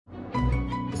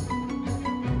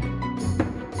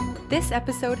This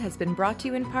episode has been brought to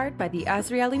you in part by the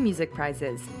Azrieli Music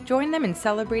Prizes. Join them in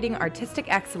celebrating artistic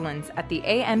excellence at the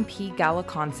AMP Gala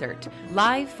Concert,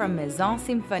 live from Maison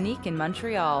Symphonique in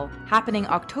Montreal, happening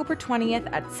October 20th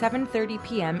at 7:30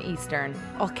 p.m. Eastern.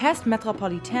 Orchestre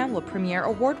Metropolitain will premiere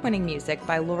award-winning music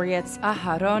by laureates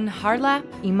Aharon Harla,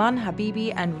 Iman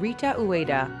Habibi, and Rita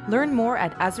Ueda. Learn more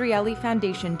at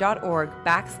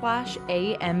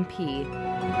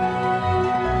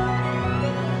azrielifoundation.org/AMP.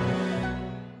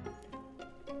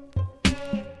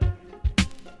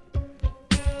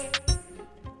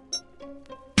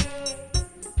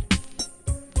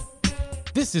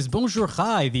 This is Bonjour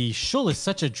Chai, the Shul is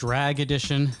Such a Drag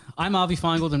edition. I'm Avi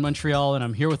Feingold in Montreal, and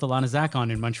I'm here with Alana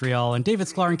Zakon in Montreal, and David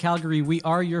Sklar in Calgary. We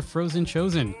are your Frozen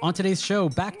Chosen. On today's show,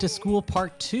 Back to School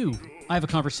Part 2. I have a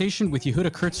conversation with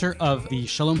Yehuda Kurtzer of the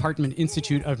Shalom Hartman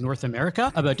Institute of North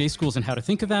America about day schools and how to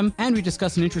think of them, and we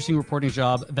discuss an interesting reporting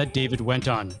job that David went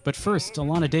on. But first,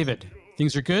 Alana, David,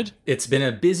 things are good? It's been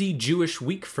a busy Jewish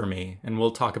week for me, and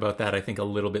we'll talk about that, I think, a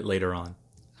little bit later on.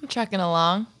 I'm trucking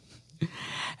along.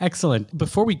 Excellent.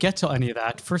 Before we get to any of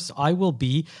that, first, I will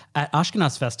be at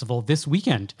Ashkenaz Festival this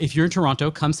weekend. If you're in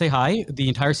Toronto, come say hi. The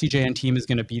entire CJN team is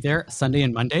going to be there Sunday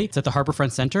and Monday. It's at the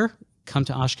Harbourfront Centre. Come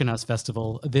to Ashkenaz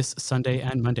Festival this Sunday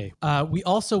and Monday. We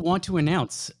also want to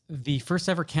announce the first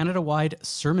ever Canada-wide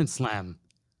Sermon Slam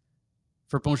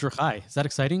for Bonjour Chai. Is that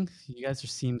exciting? You guys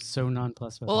just seem so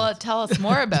nonplussed about that. Tell us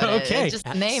more about it. Okay. Just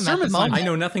name Sermon at the Slam. moment. I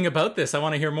know nothing about this. I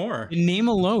want to hear more. The name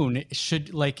alone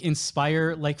should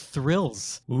inspire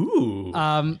thrills. Ooh.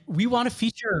 We want to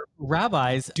feature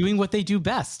rabbis doing what they do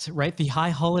best, right? The high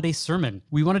holiday sermon.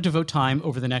 We want to devote time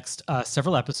over the next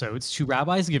several episodes to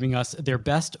rabbis giving us their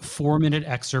best 4-minute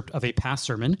excerpt of a past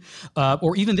sermon,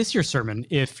 or even this year's sermon,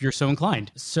 if you're so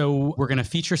inclined. So we're going to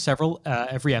feature several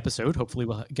every episode. Hopefully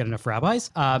we'll get enough rabbis.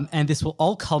 And this will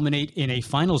all culminate in a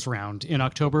finals round in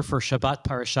October for Shabbat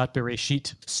Parashat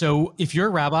Bereshit. So if you're a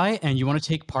rabbi and you want to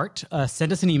take part,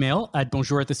 send us an email at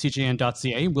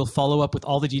bonjour@thecjn.ca. We'll follow up with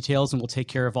all the details and we'll take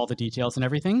care of all the details and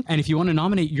everything. And if you want to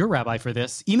nominate your rabbi for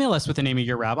this, email us with the name of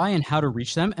your rabbi and how to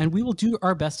reach them, and we will do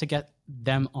our best to get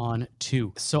them on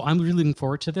too. So I'm really looking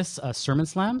forward to this Sermon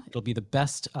Slam. It'll be the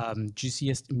best,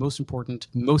 juiciest, most important,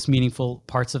 most meaningful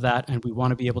parts of that. And we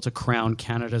want to be able to crown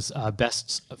Canada's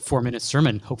best 4-minute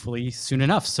sermon, hopefully soon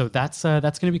enough. So that's going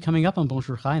to be coming up on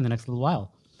Bonjour Chai in the next little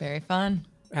while. Very fun.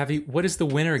 Avi, what does the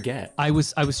winner get? I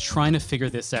was trying to figure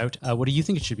this out. What do you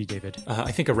think it should be, David?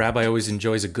 I think a rabbi always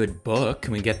enjoys a good book.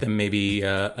 Can we get them maybe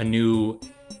a new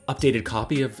updated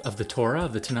copy of the Torah,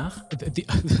 of the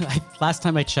Tanakh? Last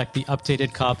time I checked, the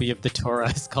updated copy of the Torah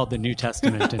is called the New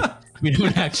Testament. And we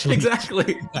don't actually...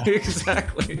 Exactly.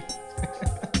 Exactly.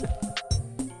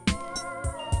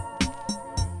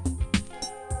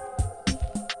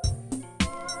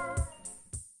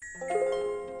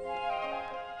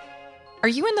 Are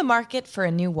you in the market for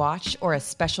a new watch or a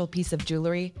special piece of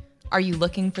jewelry? Are you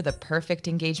looking for the perfect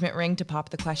engagement ring to pop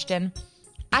the question?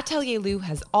 Atelier Lou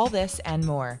has all this and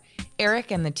more. Eric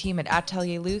and the team at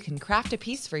Atelier Lou can craft a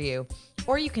piece for you,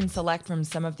 or you can select from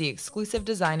some of the exclusive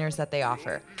designers that they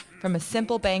offer. From a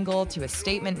simple bangle to a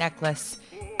statement necklace,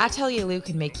 Atelier Lou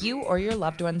can make you or your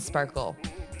loved ones sparkle.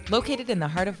 Located in the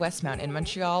heart of Westmount in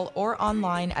Montreal or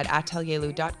online at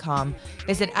atelierlou.com,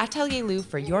 visit Atelier Lou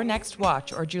for your next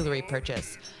watch or jewelry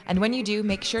purchase. And when you do,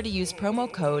 make sure to use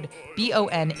promo code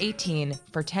BON18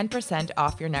 for 10%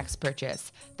 off your next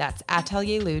purchase. That's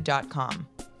atelierlou.com.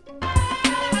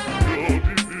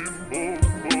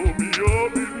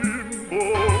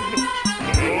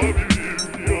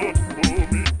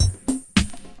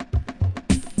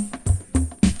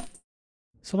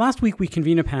 So last week, we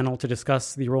convened a panel to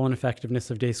discuss the role and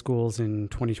effectiveness of day schools in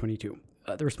 2022.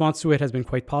 The response to it has been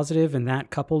quite positive, and that,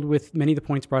 coupled with many of the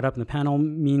points brought up in the panel,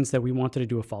 means that we wanted to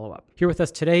do a follow-up. Here with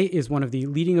us today is one of the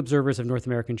leading observers of North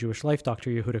American Jewish life, Dr.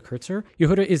 Yehuda Kurtzer.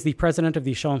 Yehuda is the president of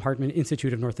the Shalom Hartman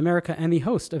Institute of North America and the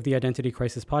host of the Identity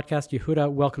Crisis podcast. Yehuda,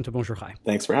 welcome to Bonjour Chai.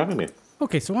 Thanks for having me.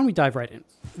 Okay, so why don't we dive right in?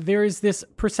 There is this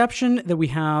perception that we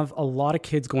have a lot of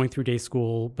kids going through day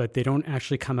school, but they don't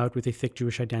actually come out with a thick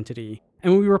Jewish identity.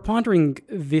 And when we were pondering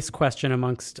this question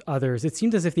amongst others, it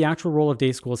seemed as if the actual role of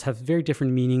day schools have very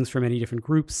different meanings for many different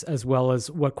groups, as well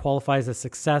as what qualifies as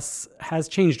success has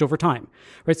changed over time,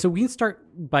 right? So we can start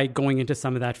by going into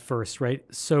some of that first, right?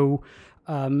 So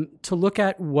to look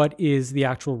at what is the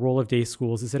actual role of day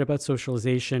schools, is it about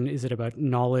socialization? Is it about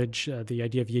knowledge, the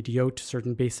idea of yediot,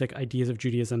 certain basic ideas of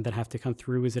Judaism that have to come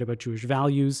through? Is it about Jewish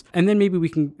values? And then maybe we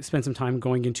can spend some time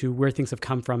going into where things have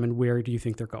come from and where do you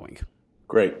think they're going?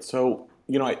 Great. So,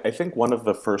 I think one of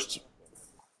the first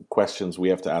questions we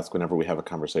have to ask whenever we have a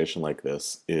conversation like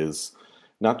this is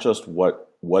not just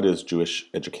what what is Jewish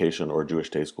education or Jewish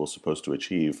day school supposed to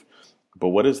achieve, but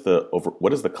what is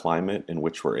the climate in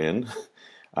which we're in,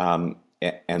 and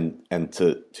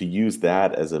to use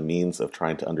that as a means of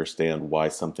trying to understand why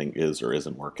something is or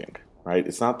isn't working. Right?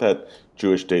 It's not that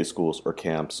Jewish day schools or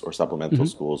camps or supplemental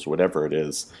schools or whatever it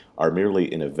is are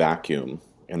merely in a vacuum,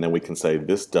 and then we can say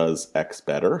this does X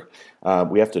better.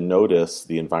 We have to notice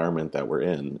the environment that we're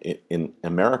in. In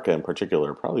America in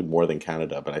particular, probably more than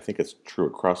Canada, but I think it's true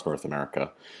across North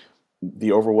America,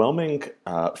 the overwhelming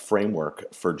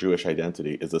framework for Jewish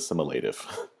identity is assimilative.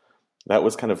 That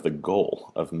was kind of the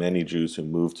goal of many Jews who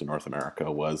moved to North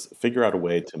America, was figure out a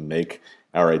way to make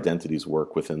our identities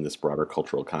work within this broader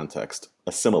cultural context,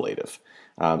 assimilative.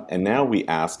 And now we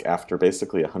ask, after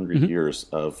basically 100 years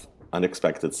of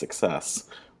unexpected success,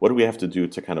 what do we have to do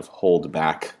to kind of hold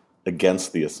back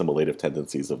against the assimilative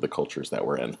tendencies of the cultures that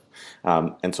we're in?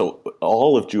 And so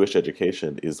all of Jewish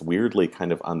education is weirdly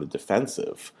kind of on the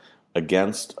defensive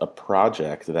against a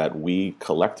project that we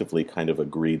collectively kind of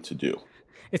agreed to do.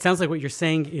 It sounds like what you're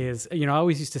saying is, I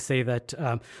always used to say that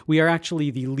we are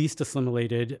actually the least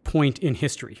assimilated point in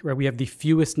history, right? We have the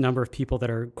fewest number of people that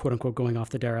are, quote unquote, going off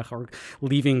the derech or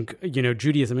leaving,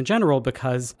 Judaism in general,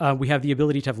 because we have the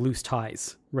ability to have loose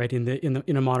ties, right, in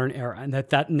a modern era, and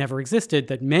that never existed.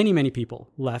 That many people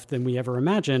left than we ever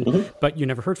imagined, but you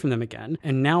never heard from them again.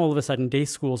 And now all of a sudden, day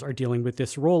schools are dealing with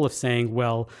this role of saying,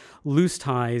 well, loose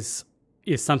ties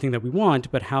is something that we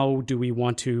want, but how do we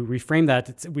want to reframe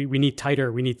that? We need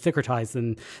thicker ties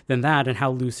than that, and how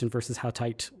loose and versus how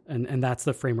tight, and that's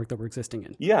the framework that we're existing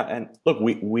in. Yeah, and look,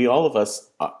 we all of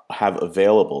us have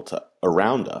available to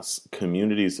around us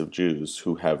communities of Jews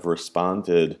who have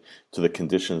responded to the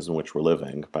conditions in which we're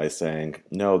living by saying,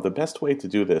 no, the best way to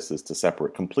do this is to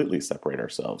completely separate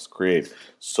ourselves, create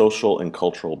social and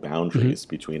cultural boundaries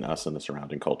between us and the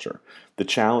surrounding culture. The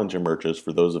challenge emerges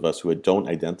for those of us who don't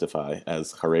identify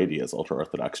as Haredi, as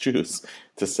ultra-Orthodox Jews,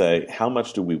 to say, how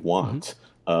much do we want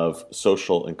of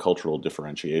social and cultural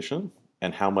differentiation,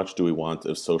 and how much do we want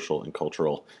of social and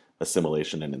cultural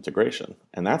assimilation and integration?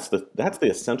 And that's the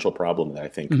essential problem that I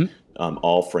think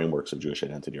all frameworks of Jewish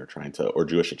identity or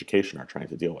Jewish education are trying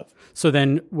to deal with. So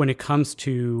then when it comes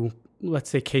to, let's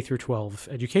say, K through 12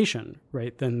 education,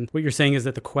 right, then what you're saying is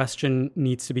that the question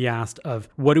needs to be asked of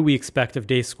what do we expect of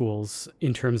day schools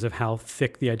in terms of how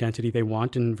thick the identity they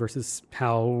want and versus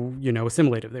how,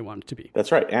 assimilative they want it to be.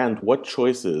 That's right. And what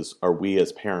choices are we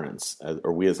as parents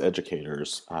or we as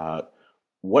educators,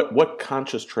 what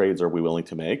conscious trades are we willing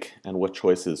to make, and what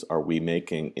choices are we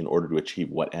making in order to achieve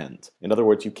what end? In other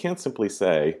words, you can't simply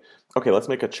say, okay, let's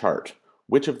make a chart.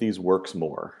 Which of these works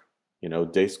more?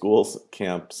 Day schools,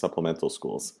 camp, supplemental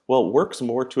schools. Well, works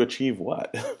more to achieve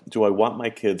what? Do I want my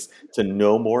kids to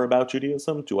know more about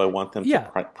Judaism? Do I want them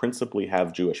to principally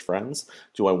have Jewish friends?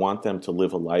 Do I want them to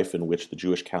live a life in which the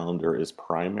Jewish calendar is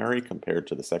primary compared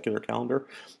to the secular calendar?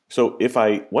 So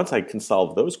once I can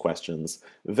solve those questions,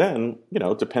 then,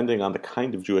 depending on the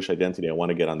kind of Jewish identity I want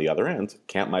to get on the other end,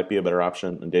 camp might be a better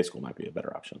option and day school might be a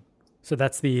better option. So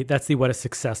that's the what a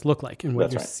success look like. And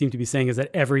what you seem to be saying is that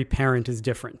every parent is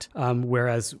different,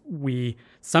 whereas we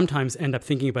sometimes end up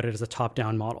thinking about it as a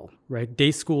top-down model, right? Day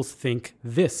schools think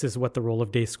this is what the role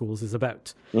of day schools is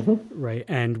about, right?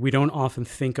 And we don't often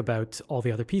think about all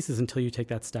the other pieces until you take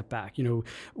that step back.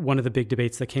 One of the big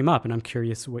debates that came up, and I'm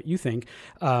curious what you think,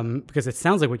 because it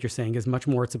sounds like what you're saying is much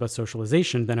more it's about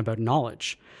socialization than about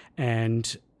knowledge.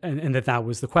 And that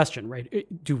was the question, right?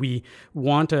 Do we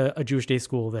want a Jewish day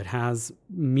school that has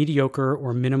mediocre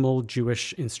or minimal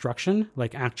Jewish instruction,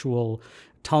 like actual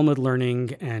Talmud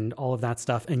learning and all of that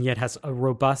stuff, and yet has a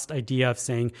robust idea of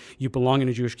saying you belong in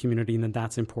a Jewish community and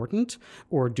that's important?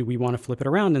 Or do we want to flip it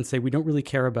around and say we don't really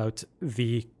care about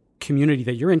the community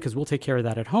that you're in because we'll take care of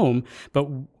that at home, but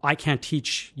I can't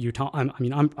teach you.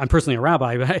 I'm personally a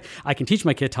rabbi, but I can teach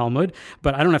my kid Talmud,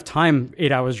 but I don't have time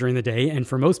 8 hours during the day. And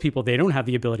for most people, they don't have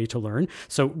the ability to learn.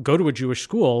 So go to a Jewish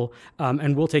school,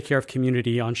 and we'll take care of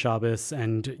community on Shabbos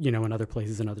and in other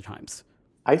places and other times.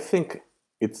 I think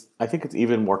it's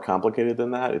even more complicated than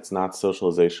that. It's not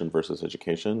socialization versus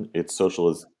education. It's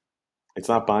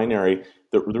not binary.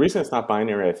 The reason it's not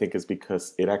binary, I think, is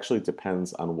because it actually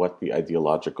depends on what the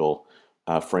ideological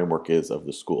framework is of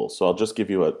the school. So I'll just give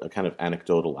you a kind of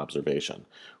anecdotal observation,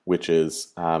 which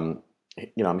is, I'm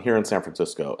here in San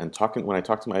Francisco, and when I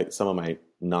talk to some of my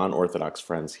non-Orthodox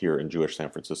friends here in Jewish San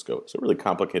Francisco, it's a really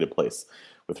complicated place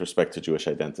with respect to Jewish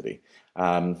identity.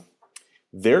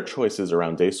 Their choices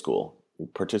around day school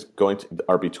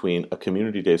are between a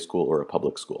community day school or a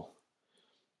public school.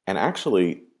 And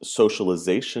actually,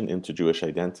 socialization into Jewish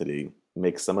identity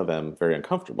makes some of them very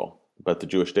uncomfortable but the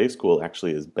Jewish day school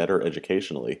actually is better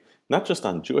educationally, not just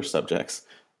on Jewish subjects,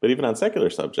 but even on secular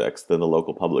subjects than the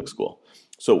local public school.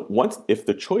 So if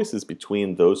the choice is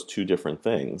between those two different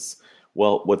things,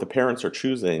 well, what the parents are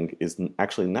choosing is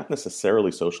actually not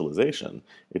necessarily socialization.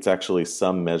 It's actually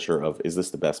some measure of, is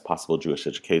this the best possible Jewish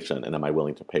education, and am I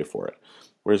willing to pay for it?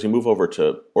 Whereas you move over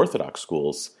to Orthodox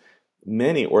schools,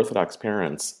 many Orthodox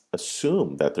parents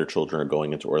assume that their children are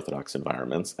going into Orthodox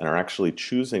environments and are actually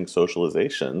choosing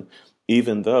socialization,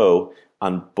 even though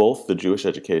on both the Jewish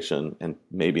education and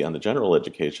maybe on the general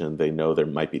education, they know they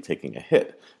might be taking a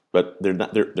hit. But they're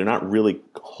not really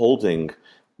holding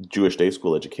Jewish day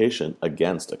school education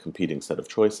against a competing set of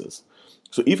choices.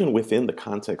 So even within the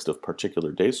context of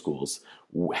particular day schools,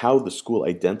 how the school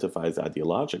identifies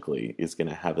ideologically is going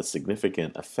to have a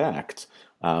significant effect,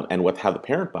 and how the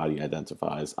parent body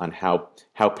identifies on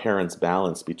how parents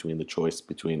balance between the choice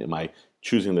between, am I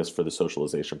choosing this for the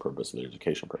socialization purpose or the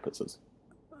education purposes?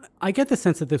 I get the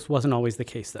sense that this wasn't always the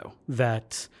case, though,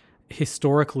 that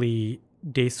historically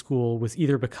day school was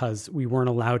either because we weren't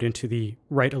allowed into the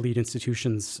right elite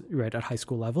institutions right at high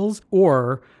school levels,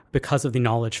 or because of the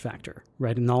knowledge factor,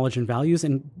 right, and knowledge and values,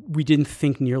 and we didn't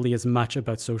think nearly as much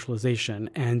about socialization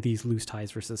and these loose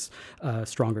ties versus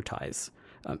stronger ties.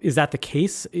 Is that the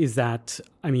case?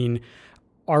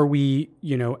 Are we,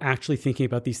 actually thinking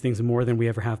about these things more than we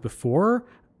ever have before?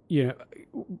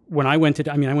 When I went to a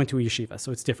yeshiva,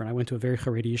 so it's different. I went to a very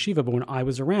Haredi yeshiva, but when I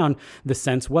was around, the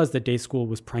sense was that day school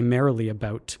was primarily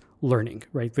about learning,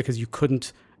 right? Because you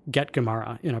couldn't get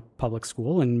Gemara in a public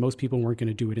school, and most people weren't going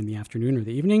to do it in the afternoon or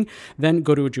the evening. Then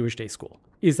go to a Jewish day school.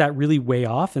 Is that really way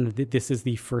off? And this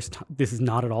is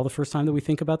not at all the first time that we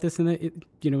think about this in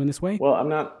this way? Well, I'm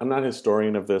not a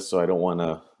historian of this, so I don't want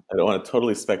to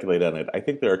totally speculate on it. I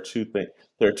think there are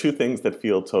two things that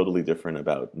feel totally different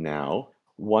about now.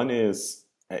 One is,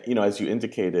 as you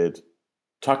indicated,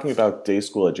 talking about day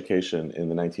school education in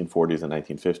the 1940s and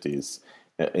 1950s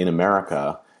in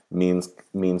America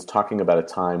means talking about a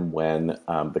time when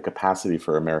the capacity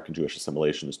for American Jewish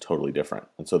assimilation is totally different.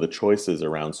 And so the choices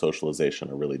around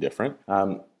socialization are really different.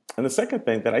 And the second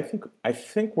thing that I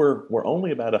think we're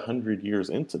only about 100 years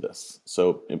into this.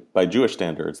 So by Jewish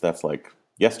standards, that's like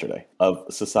yesterday, of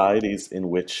societies in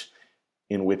which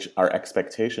our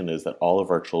expectation is that all of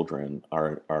our children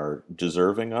are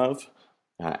deserving of,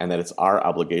 and that it's our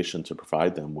obligation to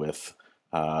provide them with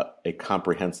a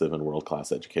comprehensive and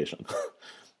world-class education.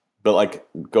 But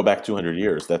go back 200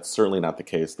 years, that's certainly not the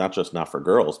case, not for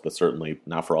girls, but certainly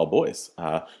not for all boys.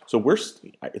 So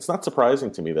it's not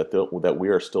surprising to me that we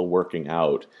are still working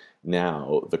out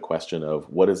now the question of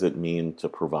what does it mean to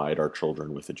provide our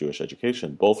children with a Jewish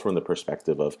education, both from the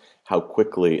perspective of how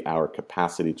quickly our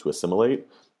capacity to assimilate,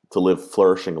 to live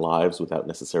flourishing lives without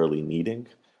necessarily needing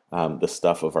the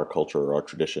stuff of our culture or our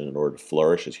tradition in order to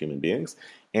flourish as human beings,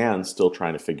 and still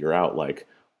trying to figure out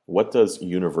what does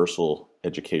universal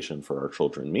education for our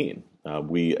children mean?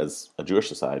 We, as a Jewish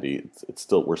society,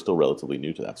 we're still relatively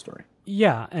new to that story.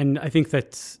 Yeah, and I think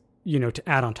that to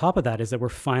add on top of that is that we're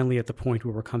finally at the point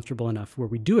where we're comfortable enough where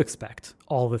we do expect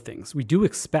all the things. We do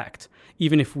expect,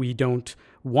 even if we don't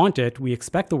want it, we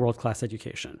expect the world-class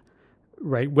education,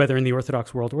 right? Whether in the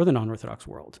Orthodox world or the non-Orthodox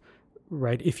world,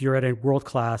 right? If you're at a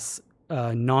world-class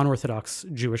non-Orthodox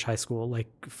Jewish high school like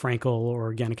Frankel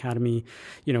or Gann Academy,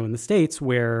 in the States,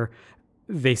 where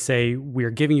they say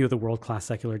we're giving you the world-class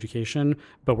secular education,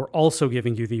 but we're also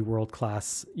giving you the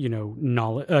world-class,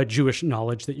 knowledge, Jewish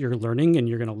knowledge that you're learning, and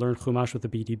you're going to learn Chumash with the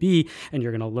BDB, and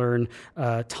you're going to learn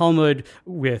Talmud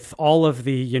with all of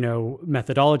the,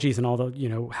 methodologies and all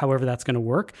the, however that's going to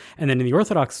work. And then in the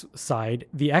Orthodox side,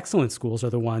 the excellent schools are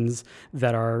the ones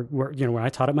that are, when I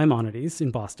taught at Maimonides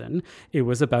in Boston, it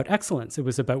was about excellence. It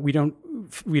was about we don't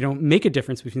make a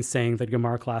difference between saying that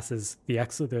Gemara class is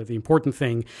the important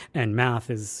thing and math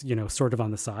is, sort of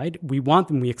on the side. We want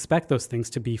them, we expect those things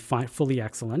to be fully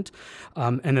excellent.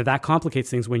 And that complicates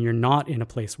things when you're not in a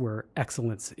place where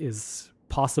excellence is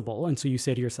possible. And so you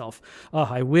say to yourself,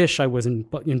 I wish I was in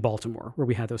Baltimore where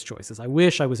we had those choices. I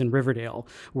wish I was in Riverdale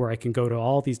where I can go to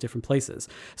all these different places.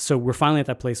 So we're finally at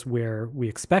that place where we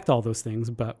expect all those things,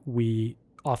 but we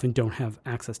often don't have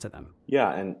access to them.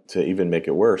 Yeah, and to even make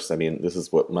it worse, this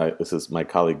is my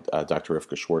colleague, Dr.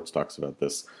 Rivka Schwartz, talks about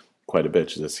this quite a bit.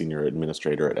 She's a senior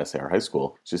administrator at SAR High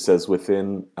School. She says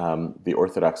within the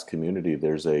Orthodox community,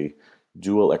 there's a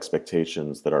dual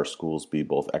expectations that our schools be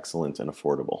both excellent and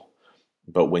affordable.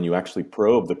 But when you actually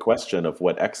probe the question of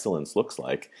what excellence looks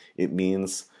like, it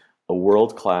means, a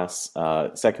world-class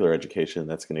secular education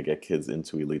that's going to get kids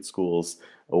into elite schools,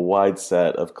 a wide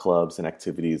set of clubs and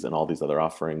activities and all these other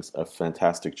offerings, a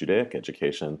fantastic Judaic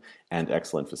education, and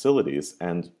excellent facilities.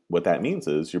 And what that means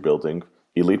is you're building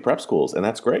elite prep schools, and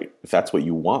that's great. If that's what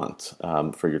you want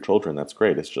for your children, that's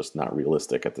great. It's just not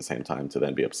realistic at the same time to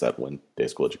then be upset when day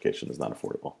school education is not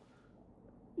affordable.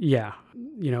 Yeah,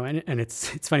 and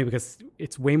it's funny because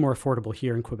it's way more affordable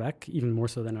here in Quebec, even more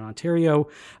so than in Ontario.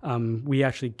 We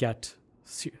actually get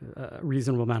a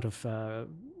reasonable amount of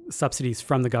subsidies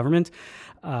from the government,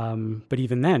 but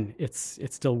even then, it's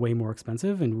still way more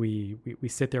expensive. And we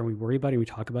sit there and we worry about it, and we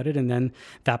talk about it, and then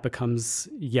that becomes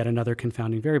yet another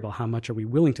confounding variable. How much are we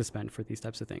willing to spend for these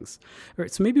types of things? All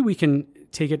right, so maybe we can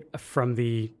take it from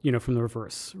the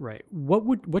reverse, right?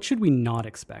 What should we not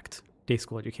expect day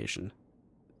school education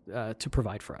to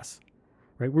provide for us,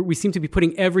 right? We seem to be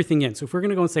putting everything in. So if we're going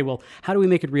to go and say, well, how do we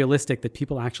make it realistic that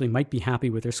people actually might be happy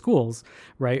with their schools,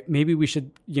 right? Maybe we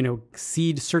should,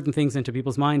 seed certain things into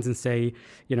people's minds and say,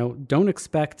 don't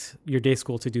expect your day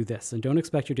school to do this and don't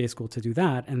expect your day school to do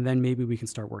that. And then maybe we can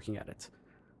start working at it.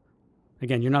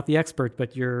 Again, you're not the expert,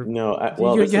 but you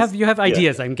have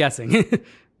ideas, yeah. I'm guessing.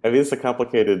 I mean, it's a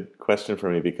complicated question for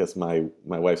me because my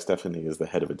wife Stephanie is the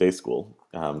head of a day school,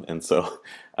 and so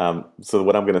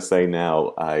what I'm going to say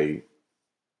now, I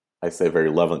say very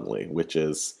lovingly, which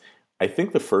is, I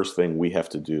think the first thing we have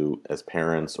to do as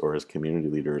parents or as community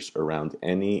leaders around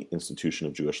any institution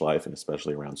of Jewish life, and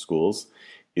especially around schools,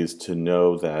 is to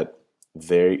know that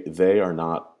they are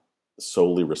not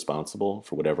solely responsible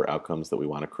for whatever outcomes that we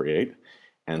want to create,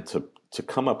 and to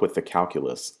come up with the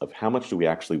calculus of how much do we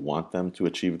actually want them to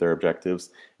achieve their objectives,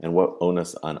 and what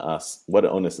onus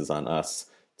is on us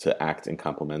to act in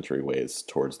complementary ways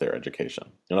towards their education.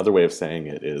 Another way of saying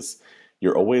it is,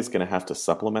 you're always going to have to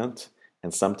supplement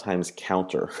and sometimes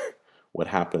counter what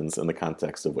happens in the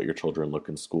context of what your children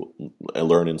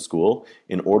learn in school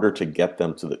in order to get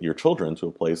them your children to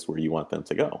a place where you want them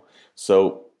to go.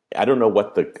 So I don't know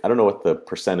what the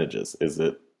percentage is. Is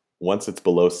it once it's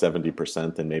below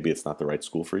 70%, then maybe it's not the right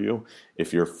school for you.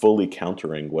 If you're fully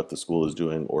countering what the school is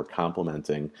doing or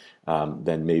complementing,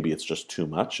 then maybe it's just too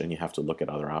much and you have to look at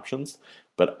other options.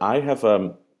 But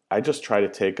I just try to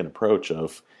take an approach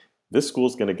of, this school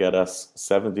is going to get us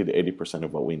 70 to 80%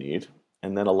 of what we need.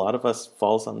 And then a lot of us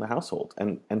falls on the household.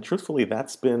 And truthfully,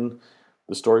 that's been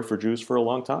the story for Jews for a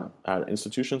long time.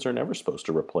 Institutions are never supposed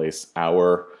to replace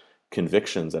our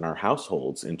convictions and our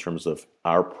households in terms of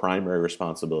our primary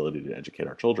responsibility to educate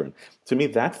our children. To me,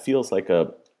 it feels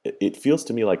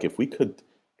to me like if we could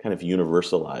kind of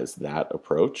universalize that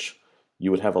approach, you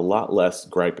would have a lot less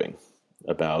griping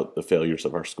about the failures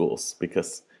of our schools,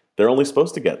 because they're only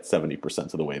supposed to get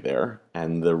 70% of the way there,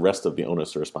 and the rest of the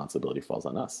onus or responsibility falls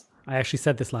on us. I actually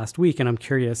said this last week, and I'm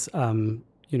curious, where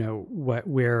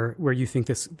you think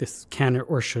this can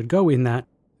or should go in that.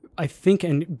 I think,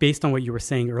 and based on what you were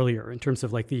saying earlier, in terms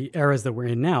of like the eras that we're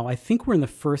in now, I think we're in the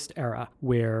first era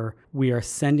where we are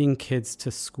sending kids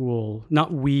to school,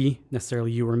 not we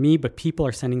necessarily, you or me, but people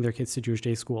are sending their kids to Jewish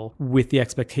day school with the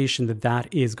expectation that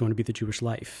that is going to be the Jewish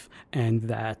life, and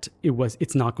that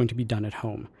it's not going to be done at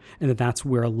home. And that's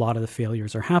where a lot of the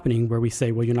failures are happening, where we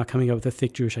say, well, you're not coming out with a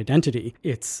thick Jewish identity.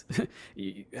 It's,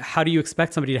 how do you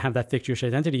expect somebody to have that thick Jewish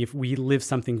identity if we live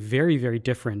something very, very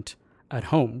different at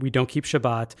home? We don't keep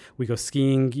Shabbat. We go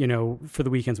skiing, for the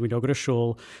weekends. We don't go to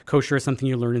shul. Kosher is something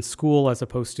you learn in school as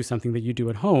opposed to something that you do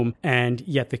at home. And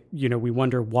yet, we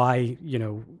wonder why,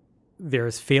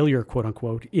 there's failure, quote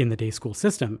unquote, in the day school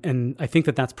system. And I think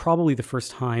that that's probably the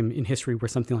first time in history where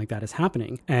something like that is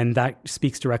happening. And that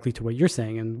speaks directly to what you're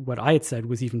saying. And what I had said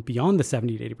was even beyond the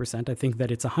 70 to 80%. I think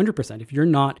that it's 100%. If you're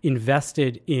not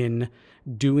invested in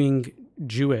doing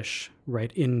Jewish,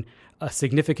 right, in a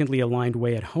significantly aligned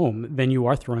way at home, then you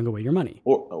are throwing away your money.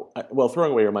 Well,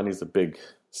 throwing away your money is a big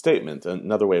statement.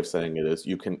 Another way of saying it is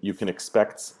you can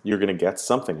expect you're going to get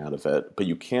something out of it, but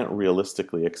you can't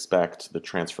realistically expect the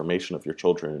transformation of your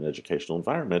children in an educational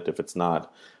environment if it's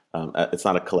not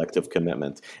a collective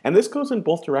commitment. And this goes in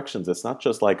both directions. It's not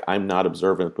just like I'm not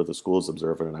observant, but the school is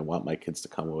observant and I want my kids to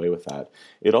come away with that.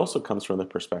 It also comes from the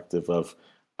perspective of,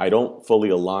 I don't fully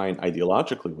align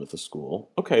ideologically with the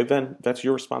school. Okay, then that's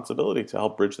your responsibility to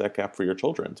help bridge that gap for your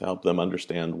children, to help them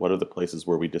understand what are the places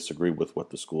where we disagree with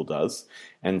what the school does,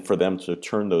 and for them to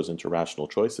turn those into rational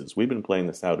choices. We've been playing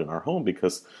this out in our home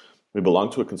because we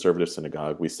belong to a conservative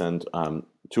synagogue. We send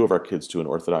two of our kids to an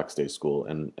Orthodox day school,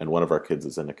 and one of our kids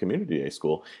is in a community day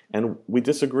school, and we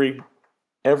disagree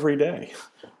every day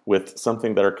with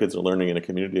something that our kids are learning in a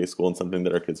community day school and something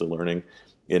that our kids are learning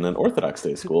in an Orthodox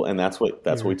day school, and that's what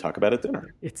we talk about at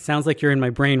dinner. It sounds like you're in my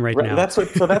brain right now. So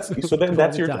then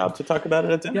that's your job to talk about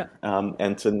it at dinner,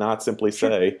 and to not simply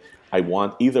say, I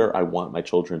want my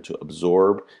children to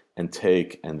absorb and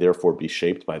take and therefore be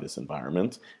shaped by this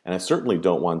environment, and I certainly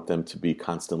don't want them to be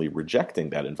constantly rejecting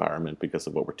that environment because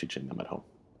of what we're teaching them at home.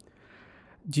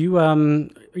 Do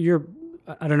you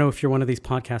I don't know if you're one of these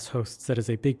podcast hosts that is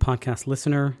a big podcast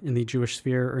listener in the Jewish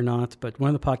sphere or not, but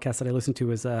one of the podcasts that I listen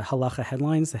to is Halacha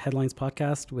Headlines, the Headlines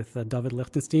podcast with David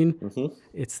Lichtenstein. Mm-hmm.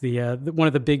 It's the one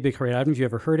of the big Haredi. I don't know if you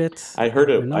ever heard it. I heard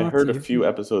it. I heard a few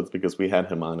episodes because we had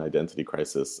him on Identity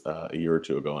Crisis a year or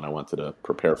two ago, and I wanted to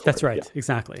prepare for it. That's right,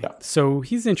 exactly. Yeah. So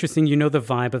he's interesting. You know the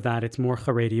vibe of that. It's more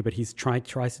Haredi, but he's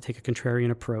tries to take a contrarian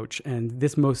approach. And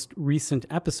this most recent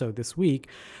episode this week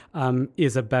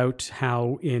is about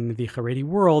how in the Haredi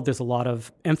world, there's a lot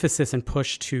of emphasis and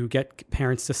push to get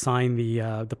parents to sign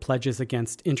the pledges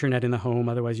against internet in the home.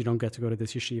 Otherwise, you don't get to go to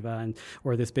this yeshiva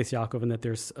or this Beis Yaakov, and that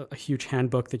there's a huge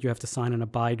handbook that you have to sign and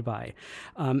abide by.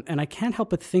 And I can't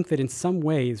help but think that in some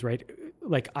ways, right,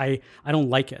 like I don't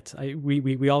like it.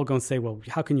 We all go and say, well,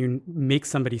 how can you make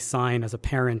somebody sign as a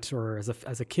parent or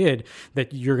as a kid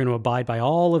that you're going to abide by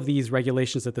all of these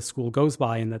regulations that the school goes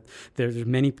by, and that there's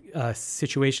many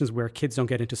situations where kids don't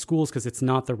get into schools because it's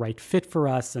not the right fit for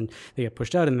us, and they get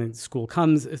pushed out, and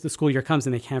the school year comes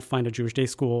and they can't find a Jewish day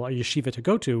school, a yeshiva to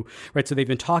go to, right? So they've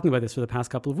been talking about this for the past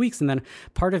couple of weeks, and then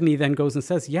part of me then goes and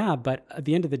says, yeah, but at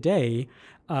the end of the day,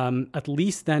 at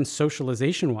least then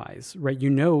socialization-wise, right, you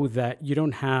know that you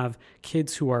don't have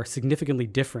kids who are significantly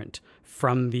different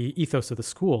from the ethos of the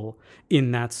school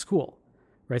in that school,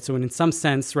 right? So in some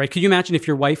sense, right, could you imagine if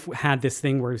your wife had this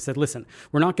thing where you said, listen,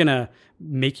 we're not going to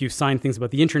make you sign things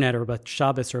about the internet or about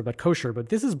Shabbos or about kosher, but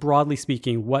this is broadly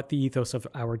speaking what the ethos of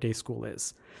our day school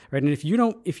is, right? And if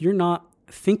you're not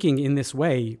thinking in this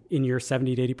way in your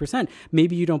 70 to 80%,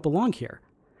 maybe you don't belong here.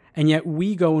 And yet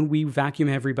we go and we vacuum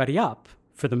everybody up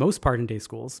for the most part in day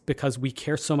schools because we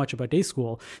care so much about day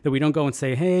school that we don't go and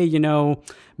say, hey,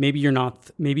 maybe you're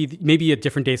not, maybe a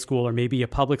different day school or maybe a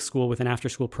public school with an after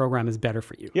school program is better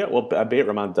for you. Yeah, well, Beit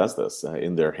Raman does this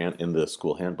in the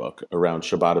school handbook around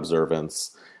Shabbat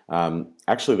observance.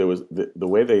 Actually, there was the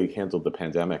way they handled the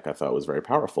pandemic, I thought was very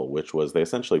powerful, which was they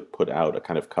essentially put out a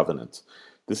kind of covenant.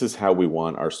 This is how we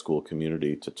want our school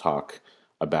community to talk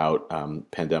about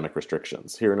pandemic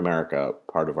restrictions. Here in America,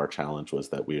 part of our challenge was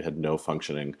that we had no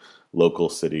functioning local,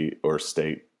 city, or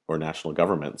state or national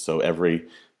government. So every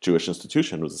Jewish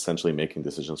institution was essentially making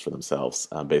decisions for themselves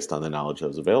based on the knowledge that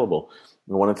was available.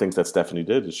 And one of the things that Stephanie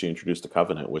did is she introduced a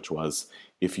covenant, which was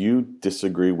if you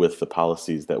disagree with the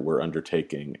policies that we're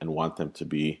undertaking and want them to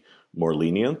be more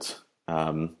lenient,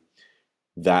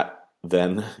 that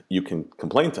then you can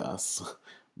complain to us.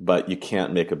 But you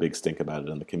can't make a big stink about it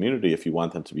in the community. If you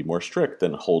want them to be more strict,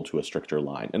 then hold to a stricter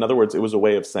line. In other words, it was a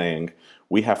way of saying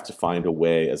we have to find a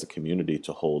way as a community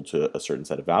to hold to a certain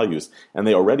set of values. And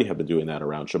they already have been doing that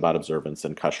around Shabbat observance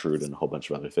and kashrut and a whole bunch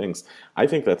of other things. I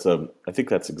think that's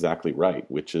exactly right,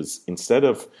 which is instead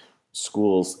of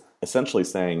schools essentially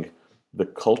saying the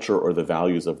culture or the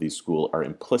values of these schools are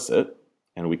implicit,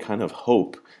 and we kind of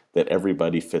hope that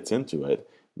everybody fits into it,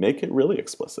 make it really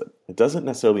explicit. It doesn't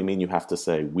necessarily mean you have to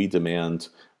say, we demand,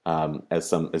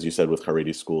 as you said with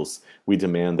Haredi schools, we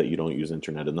demand that you don't use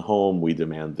internet in the home, we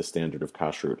demand the standard of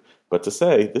kashrut. But to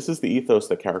say, this is the ethos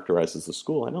that characterizes the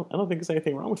school, I don't think there's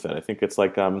anything wrong with that. I think it's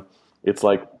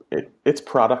it's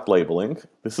product labeling.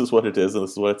 This is what it is and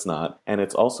this is what it's not. And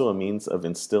it's also a means of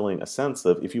instilling a sense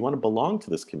of, if you want to belong to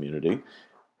this community,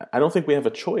 I don't think we have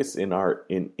a choice in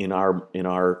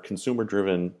our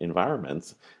consumer-driven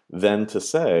environment than to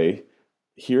say,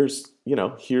 this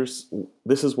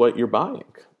is what you're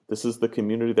buying. This is the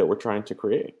community that we're trying to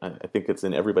create. I think it's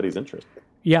in everybody's interest.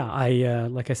 Yeah,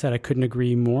 like I said, I couldn't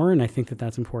agree more, and I think that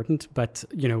that's important. But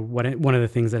one of the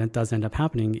things that it does end up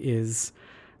happening is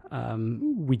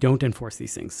we don't enforce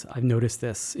these things. I've noticed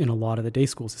this in a lot of the day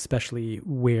schools, especially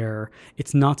where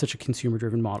it's not such a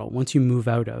consumer-driven model. Once you move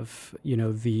out of,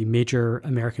 the major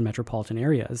American metropolitan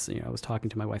areas, I was talking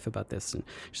to my wife about this, and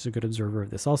she's a good observer of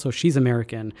this also. She's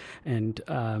American, and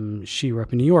she grew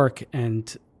up in New York,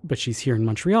 but she's here in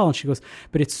Montreal, and she goes,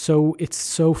 but it's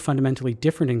so fundamentally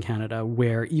different in Canada,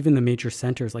 where even the major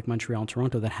centers like Montreal and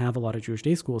Toronto that have a lot of Jewish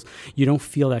day schools, you don't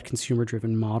feel that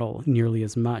consumer-driven model nearly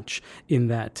as much, in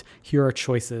that here are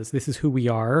choices, this is who we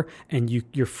are, and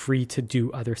you're free to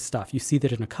do other stuff. You see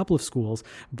that in a couple of schools,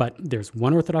 but there's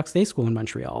one Orthodox day school in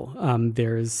Montreal.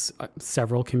 There's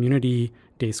several community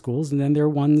day schools, and then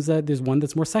there's one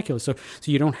that's more secular. So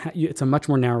you don't it's a much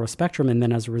more narrow spectrum, and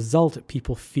then as a result,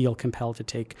 people feel compelled to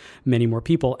take many more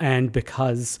people, and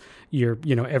because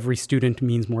every student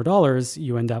means more dollars,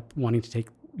 you end up wanting to take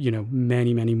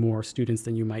many, many more students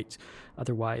than you might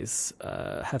otherwise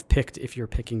have picked if you're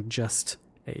picking just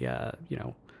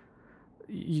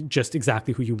just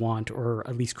exactly who you want, or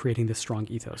at least creating this strong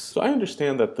ethos. So I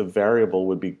understand that the variable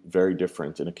would be very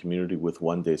different in a community with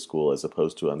one day school as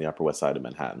opposed to on the Upper West Side of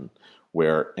Manhattan,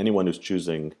 where anyone who's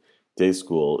choosing day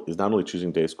school is not only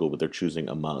choosing day school, but they're choosing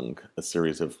among a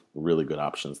series of really good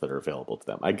options that are available to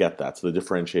them. I get that. So the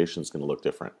differentiation is going to look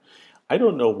different. I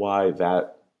don't know why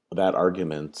that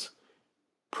argument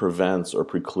prevents or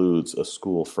precludes a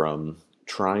school from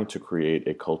trying to create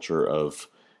a culture of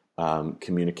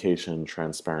communication,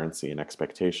 transparency, and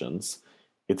expectations.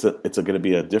 It's going to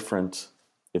be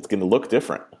it's going to look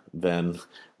different than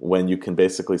when you can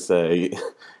basically say,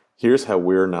 here's how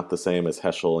we're not the same as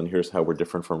Heschel, and here's how we're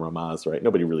different from Ramaz, right?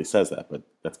 Nobody really says that, but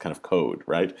that's kind of code,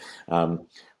 right?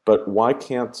 But why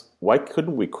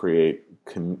couldn't we create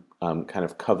kind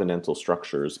of covenantal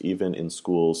structures, even in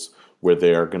schools where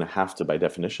they are going to have to, by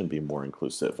definition, be more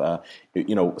inclusive?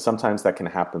 Sometimes that can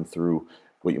happen through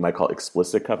what you might call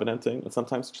explicit covenanting, and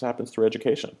sometimes it just happens through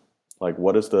education. Like,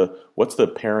 what's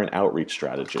the parent outreach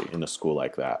strategy in a school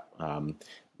like that?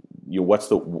 What's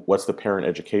the parent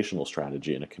educational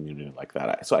strategy in a community like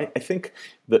that? So I think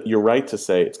that you're right to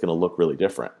say it's going to look really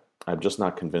different. I'm just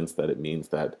not convinced that it means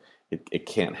that it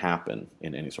can't happen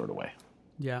in any sort of way.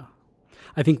 Yeah,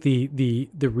 I think the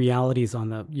realities on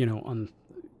the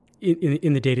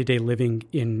in the day-to-day living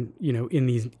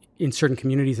in certain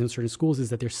communities and certain schools is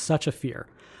that there's such a fear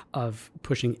of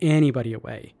pushing anybody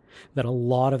away that a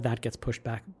lot of that gets put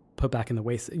back in the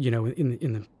waste,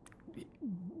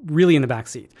 really in the back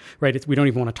seat, right? We don't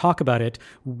even want to talk about it.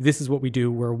 This is what we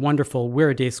do. We're wonderful. We're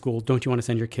a day school. Don't you want to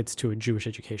send your kids to a Jewish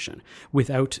education?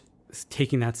 Without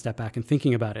taking that step back and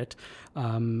thinking about it,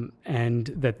 and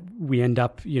that we end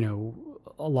up,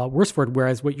 a lot worse for it.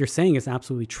 Whereas what you're saying is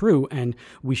absolutely true. And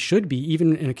we should be,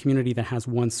 even in a community that has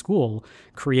one school,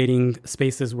 creating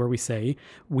spaces where we say,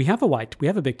 we have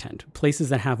a big tent, places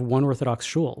that have one Orthodox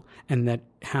shul, and that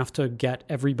have to get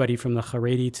everybody from the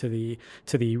Haredi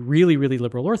to the really, really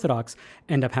liberal Orthodox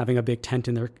end up having a big tent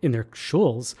in their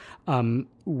shuls.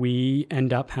 We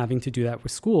end up having to do that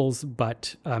with schools,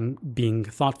 but being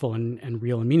thoughtful and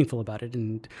real and meaningful about it.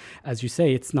 And as you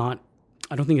say,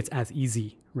 I don't think it's as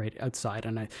easy right outside.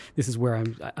 And this is where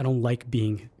I don't like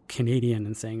being Canadian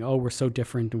and saying, oh, we're so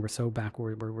different and we're so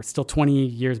backward. We're still 20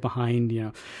 years behind.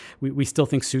 We still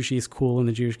think sushi is cool in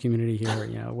the Jewish community here,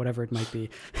 whatever it might be.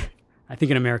 I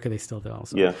think in America they still do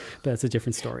also. Yeah. But that's a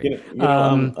different story.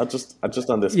 I'll just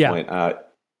on this point,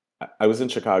 I was in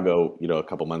Chicago, a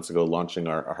couple months ago, launching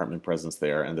our Hartman presence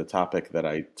there. And the topic that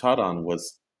I taught on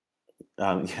was,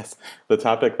 the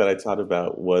topic that I taught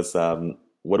about was,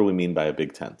 what do we mean by a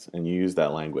big tent? And you use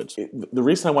that language. The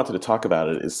reason I wanted to talk about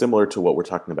it is similar to what we're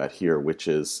talking about here, which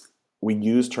is we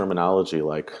use terminology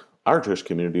like our Jewish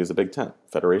community is a big tent.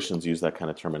 Federations use that kind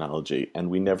of terminology,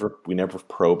 and we never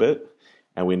probe it,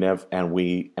 and we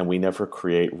never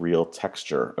create real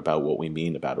texture about what we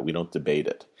mean about it. We don't debate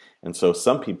it. And so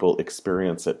some people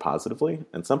experience it positively,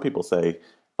 and some people say,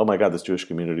 oh my God, this Jewish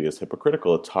community is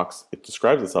hypocritical. It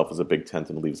describes itself as a big tent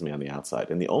and leaves me on the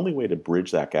outside. And the only way to bridge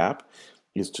that gap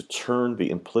is to turn the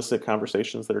implicit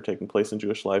conversations that are taking place in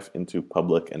Jewish life into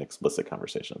public and explicit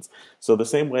conversations. So the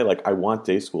same way, I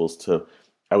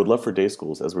would love for day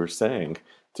schools, as we were saying,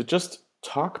 to just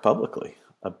talk publicly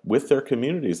with their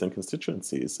communities and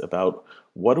constituencies about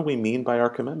what do we mean by our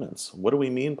commitments? What do we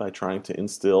mean by trying to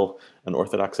instill an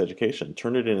Orthodox education?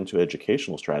 Turn it into an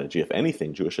educational strategy. If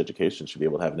anything, Jewish education should be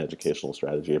able to have an educational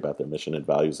strategy about their mission and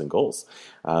values and goals.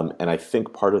 And I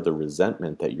think part of the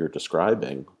resentment that you're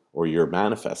describing or you're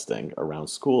manifesting around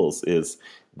schools is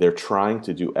they're trying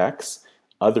to do X,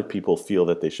 other people feel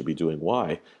that they should be doing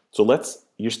Y. So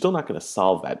you're still not going to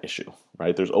solve that issue,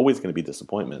 right? There's always going to be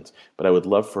disappointment, but I would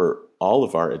love for all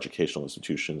of our educational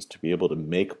institutions to be able to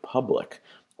make public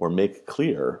or make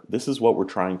clear this is what we're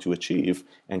trying to achieve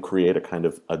and create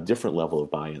a different level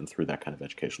of buy-in through that kind of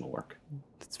educational work.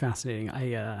 It's fascinating.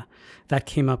 That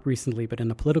came up recently, but in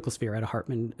the political sphere at a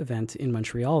Hartman event in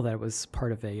Montreal that was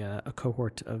part of a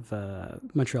cohort of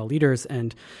Montreal leaders.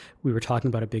 And we were talking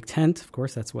about a big tent. Of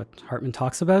course, that's what Hartman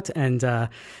talks about. And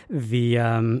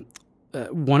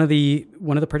one of the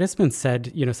participants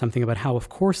said, something about how, of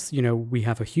course, we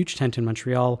have a huge tent in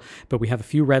Montreal, but we have a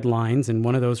few red lines. And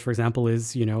one of those, for example,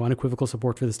 is, unequivocal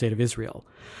support for the state of Israel.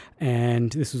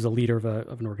 And this was a leader of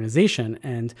an organization.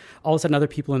 And all of a sudden, other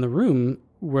people in the room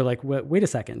we're like, wait a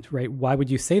second, right? Why would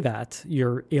you say that?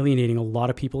 You're alienating a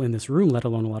lot of people in this room, let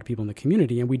alone a lot of people in the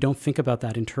community. And we don't think about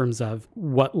that in terms of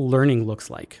what learning looks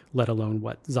like, let alone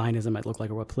what Zionism might look like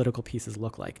or what political pieces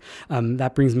look like.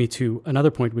 That brings me to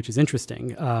another point, which is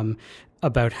interesting,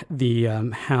 about the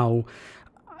how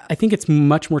I think it's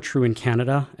much more true in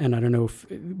Canada. And I don't know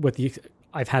if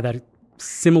I've had that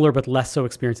similar but less so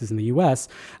experiences in the US,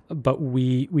 but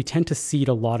we tend to cede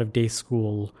a lot of day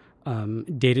school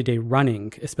day-to-day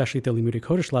running, especially at the Limudei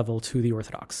Kodesh level, to the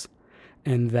Orthodox.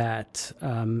 And that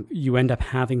you end up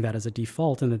having that as a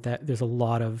default, and that there's a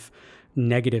lot of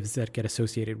negatives that get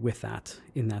associated with that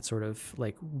in that sort of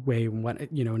like way.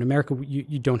 In America,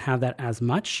 you don't have that as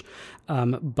much,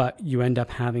 but you end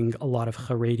up having a lot of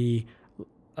Haredi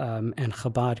and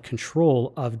Chabad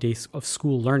control of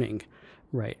school learning.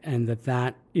 Right, and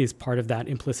that is part of that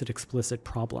implicit-explicit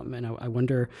problem. And I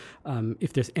wonder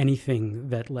if there's anything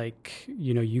that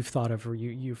you've thought of or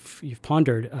you've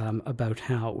pondered about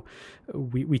how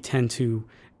we tend to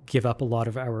give up a lot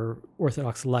of our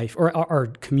Orthodox life or our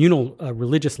communal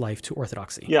religious life to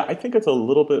Orthodoxy. Yeah, I think it's a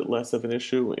little bit less of an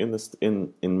issue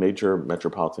in major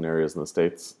metropolitan areas in the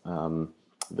States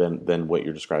than what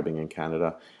you're describing in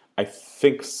Canada. I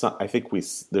think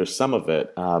there's some of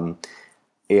it,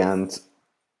 and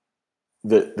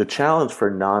the challenge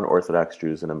for non-Orthodox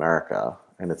Jews in America,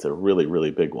 and it's a really, really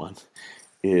big one,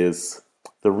 is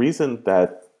the reason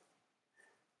that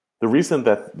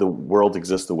the world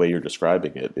exists the way you're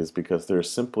describing it is because there's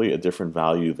simply a different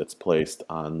value that's placed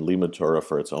on Limud Torah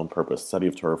for its own purpose, study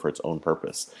of Torah for its own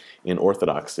purpose, in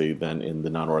Orthodoxy than in the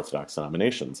non-Orthodox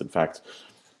denominations. In fact,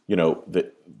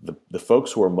 the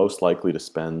folks who are most likely to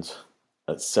spend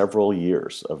several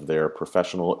years of their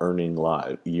professional earning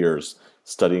years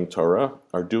studying Torah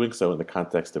are doing so in the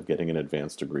context of getting an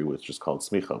advanced degree, which is called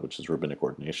smicha, which is rabbinic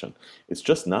ordination. It's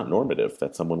just not normative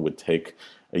that someone would take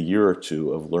a year or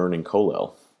two of learning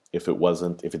kollel if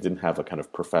it didn't have a kind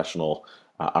of professional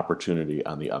opportunity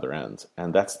on the other end.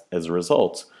 And that's, as a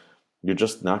result, you're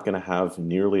just not going to have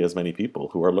nearly as many people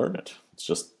who are learned.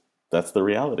 That's the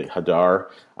reality. Hadar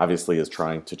obviously is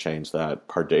trying to change that.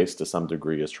 Pardes to some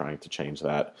degree is trying to change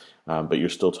that. But you're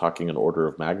still talking an order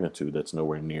of magnitude that's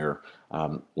nowhere near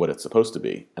what it's supposed to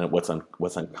be. And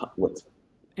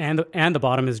and the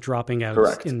bottom is dropping out.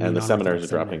 Correct. And the seminaries are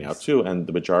dropping out too. And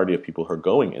the majority of people who are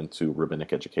going into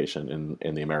rabbinic education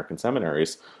in the American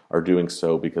seminaries are doing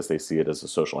so because they see it as a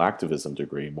social activism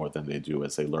degree more than they do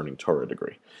as a learning Torah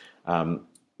degree.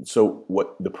 So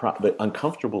what the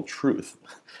uncomfortable truth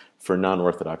for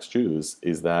non-Orthodox Jews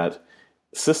is that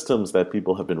systems that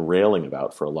people have been railing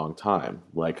about for a long time,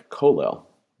 like kollel,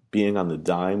 being on the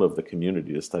dime of the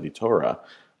community to study Torah,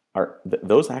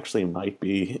 those actually might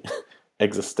be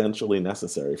existentially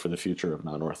necessary for the future of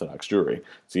non-Orthodox Jewry.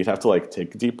 So you'd have to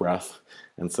take a deep breath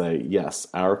and say, yes,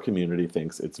 our community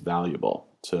thinks it's valuable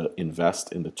to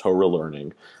invest in the Torah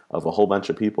learning of a whole bunch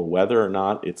of people, whether or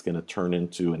not it's going to turn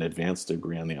into an advanced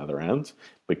degree on the other end,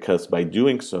 because by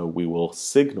doing so, we will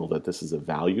signal that this is a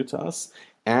value to us,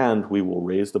 and we will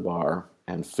raise the bar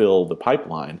and fill the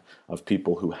pipeline of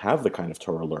people who have the kind of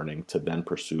Torah learning to then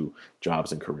pursue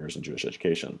jobs and careers in Jewish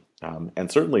education.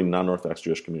 And certainly non-Orthodox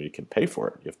Jewish community can pay for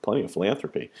it. You have plenty of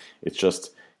philanthropy.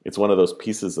 It's one of those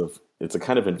pieces it's a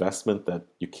kind of investment that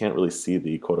you can't really see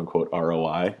the quote-unquote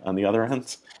ROI on the other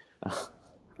end.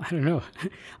 I don't know.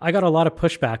 I got a lot of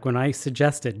pushback when I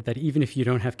suggested that even if you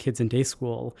don't have kids in day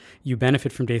school, you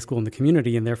benefit from day school in the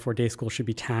community, and therefore day school should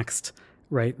be taxed,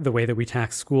 right, the way that we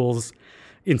tax schools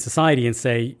in society, and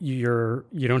say you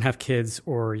don't have kids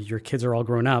or your kids are all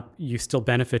grown up, you still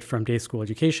benefit from day school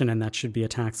education, and that should be a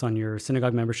tax on your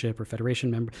synagogue membership or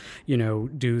federation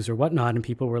dues or whatnot. And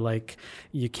people were like,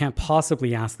 you can't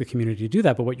possibly ask the community to do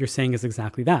that. But what you're saying is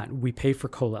exactly that. We pay for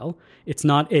kollel. It's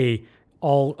not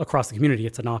all across the community.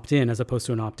 It's an opt-in as opposed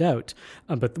to an opt-out.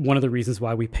 But one of the reasons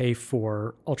why we pay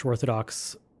for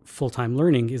ultra-Orthodox full-time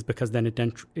learning is because then it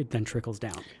then trickles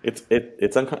down.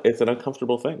 It's an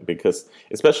uncomfortable thing,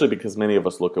 especially because many of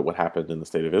us look at what happened in the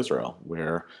state of Israel,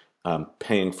 where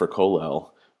paying for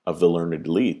kollel of the learned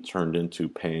elite turned into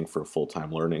paying for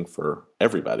full-time learning for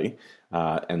everybody,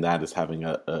 and that is having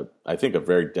I think a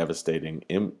very devastating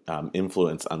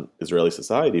influence on Israeli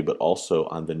society, but also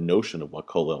on the notion of what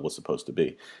kollel was supposed to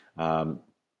be. But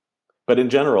in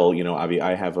general, Avi,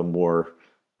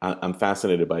 I'm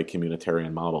fascinated by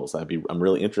communitarian models. I'm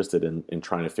really interested in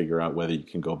trying to figure out whether you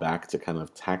can go back to kind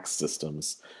of tax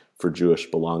systems for Jewish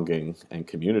belonging and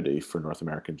community for North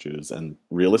American Jews. And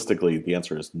realistically, the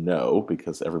answer is no,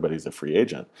 because everybody's a free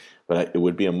agent. But it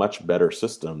would be a much better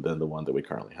system than the one that we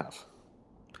currently have.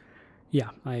 Yeah,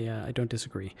 I don't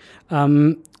disagree.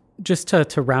 just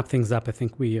to wrap things up, I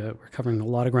think we're covering a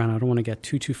lot of ground. I don't want to get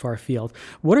too far afield.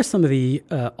 What are some of the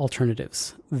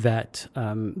alternatives that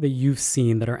you've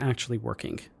seen that are actually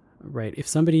working? Right. If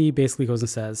somebody basically goes and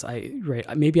says,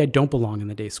 maybe I don't belong in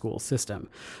the day school system,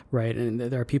 right? And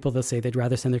there are people that say they'd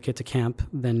rather send their kid to camp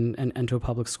than and to a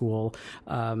public school.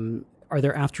 Are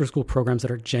there after school programs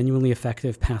that are genuinely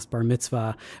effective past bar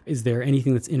mitzvah? Is there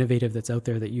anything that's innovative that's out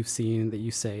there that you've seen that you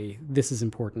say this is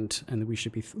important and that we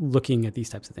should be looking at these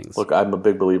types of things? Look, I'm a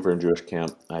big believer in Jewish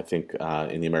camp. I think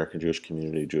in the American Jewish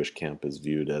community, Jewish camp is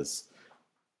viewed as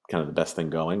kind of the best thing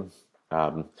going.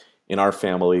 In our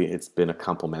family, it's been a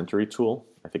complementary tool.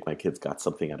 I think my kids got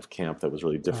something out of camp that was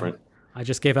really different. I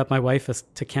just gave up my wife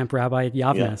to camp rabbi at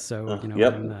Yavne, so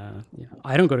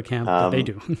I don't go to camp, but they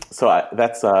do. So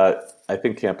I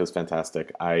think camp is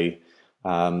fantastic. I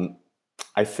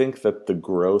think that the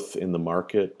growth in the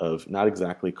market of not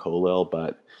exactly Kollel,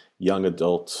 but young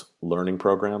adult learning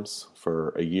programs for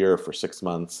a year, for 6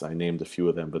 months. I named a few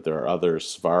of them, but there are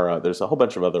others. Svara, there's a whole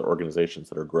bunch of other organizations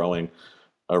that are growing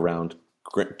around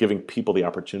giving people the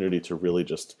opportunity to really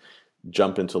just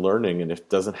jump into learning. And it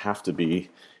doesn't have to be,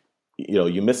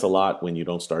 you miss a lot when you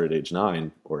don't start at age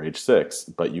 9 or age 6,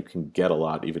 but you can get a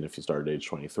lot even if you start at age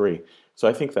 23. So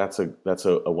I think that's a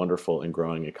wonderful and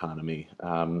growing economy.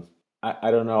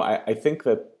 I don't know. I think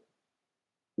that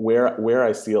where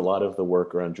I see a lot of the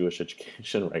work around Jewish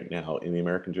education right now in the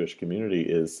American Jewish community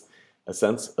is a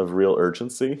sense of real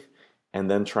urgency, and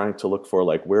then trying to look for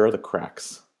where are the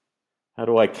cracks? How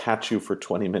do I catch you for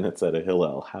 20 minutes at a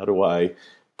Hillel? How do I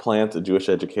plant a Jewish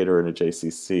educator in a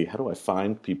JCC? How do I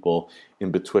find people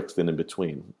in betwixt and in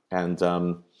between? And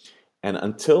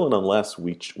until and unless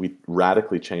we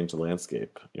radically change the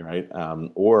landscape, right,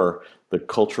 or the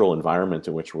cultural environment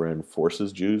in which we're in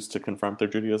forces Jews to confront their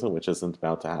Judaism, which isn't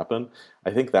about to happen,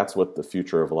 I think that's what the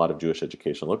future of a lot of Jewish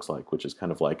education looks like, which is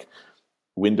kind of like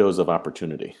windows of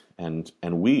opportunity. And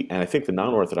I think the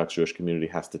non-Orthodox Jewish community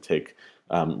has to take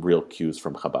real cues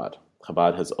from Chabad.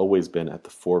 Chabad has always been at the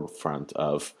forefront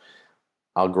of,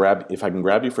 if I can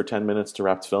grab you for 10 minutes to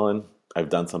wrap tefillin, I've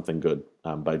done something good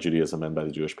by Judaism and by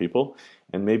the Jewish people.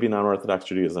 And maybe non-Orthodox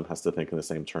Judaism has to think in the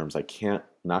same terms.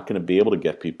 Not going to be able to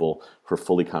get people for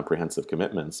fully comprehensive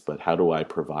commitments, but how do I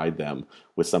provide them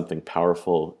with something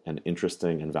powerful and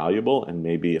interesting and valuable? And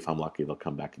maybe if I'm lucky, they'll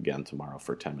come back again tomorrow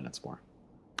for 10 minutes more.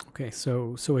 Okay,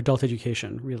 so adult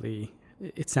education really,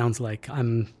 it sounds like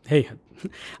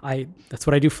that's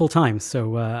what I do full time.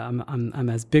 So I'm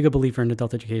as big a believer in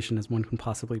adult education as one can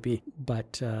possibly be.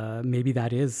 But maybe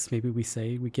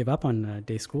we give up on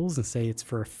day schools and say it's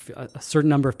for a certain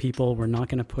number of people. We're not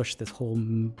going to push this whole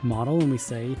model, and we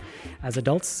say, as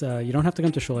adults, you don't have to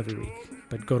come to shul every week,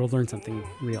 but go to learn something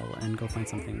real and go find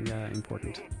something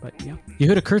important. But yeah,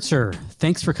 Yehuda Kurtzer,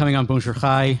 thanks for coming on Bonjour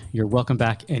Chai. You're welcome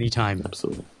back anytime.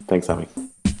 Absolutely. Thanks, Ami.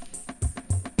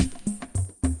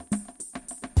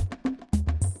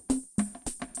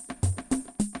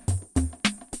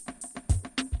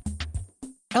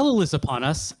 Elul is upon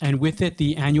us, and with it,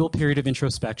 the annual period of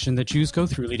introspection that Jews go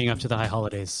through leading up to the high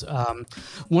holidays.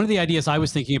 One of the ideas I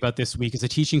was thinking about this week is a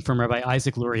teaching from Rabbi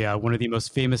Isaac Luria, one of the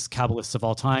most famous Kabbalists of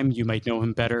all time. You might know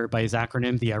him better by his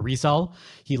acronym, the Arizal.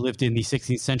 He lived in the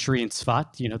 16th century in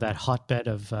Tzfat, that hotbed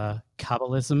of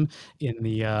Kabbalism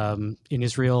in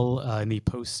Israel in the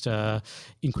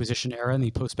post-Inquisition era, in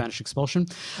the post-Spanish expulsion.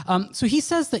 So he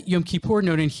says that Yom Kippur,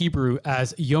 known in Hebrew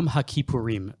as Yom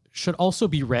HaKippurim, should also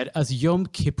be read as Yom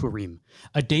Kippurim,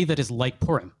 a day that is like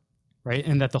Purim, right?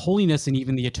 And that the holiness and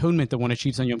even the atonement that one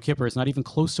achieves on Yom Kippur is not even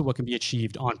close to what can be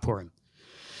achieved on Purim.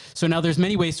 So now there's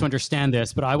many ways to understand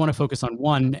this, but I want to focus on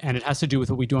one, and it has to do with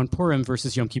what we do on Purim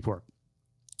versus Yom Kippur.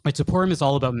 Right, so Purim is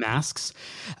all about masks.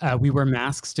 We wear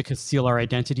masks to conceal our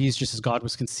identities, just as God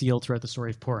was concealed throughout the story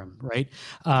of Purim, right?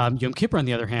 Yom Kippur, on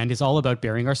the other hand, is all about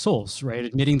bearing our souls, right?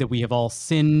 Admitting that we have all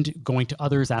sinned, going to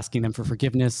others, asking them for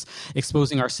forgiveness,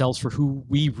 exposing ourselves for who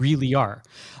we really are.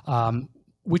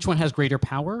 Which one has greater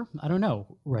power? I don't know,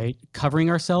 right? Covering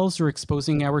ourselves or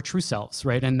exposing our true selves,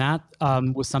 right? And that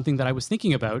was something that I was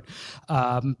thinking about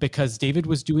because David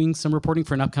was doing some reporting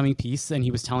for an upcoming piece, and he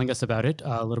was telling us about it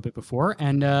a little bit before.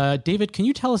 And David, can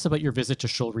you tell us about your visit to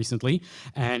Shul recently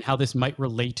and how this might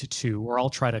relate to, or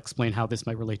I'll try to explain how this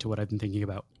might relate to what I've been thinking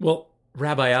about. Well,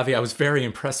 Rabbi Avi, I was very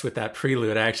impressed with that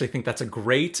prelude. I actually think that's a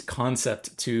great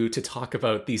concept to talk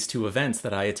about these two events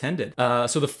that I attended.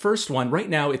 So the first one, right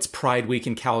now, it's Pride Week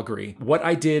in Calgary. What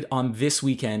I did on this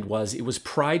weekend it was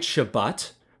Pride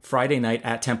Shabbat, Friday night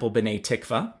at Temple B'nai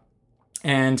Tikva.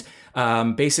 And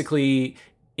basically,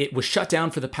 it was shut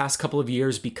down for the past couple of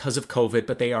years because of COVID,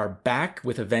 but they are back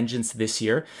with a vengeance this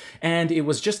year. And it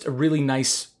was just a really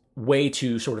nice way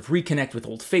to sort of reconnect with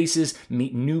old faces,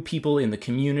 meet new people in the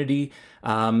community.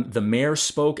 The mayor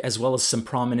spoke, as well as some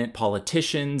prominent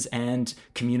politicians and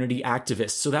community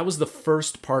activists. So that was the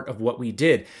first part of what we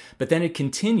did. But then it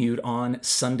continued on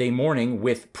Sunday morning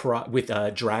with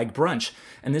drag brunch.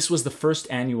 And this was the first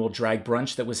annual drag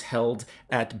brunch that was held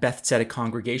at Beth Tzedek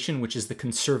Congregation, which is the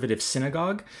conservative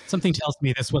synagogue. Something tells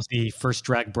me this was the first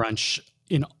drag brunch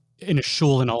in a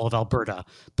shul in all of Alberta,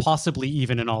 possibly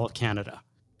even in all of Canada.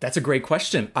 That's a great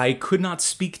question. I could not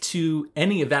speak to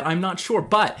any of that. I'm not sure,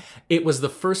 but it was the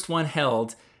first one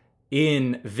held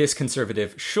in this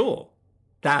conservative shul.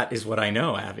 That is what I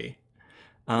know, Avi.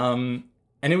 And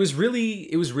it was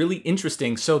really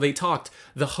interesting. So they talked.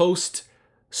 The host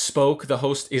spoke. The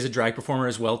host is a drag performer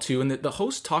as well too, and the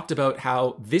host talked about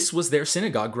how this was their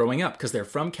synagogue growing up because they're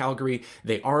from Calgary.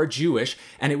 They are Jewish,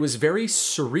 and it was very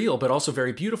surreal, but also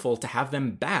very beautiful to have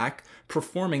them back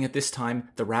performing at this time.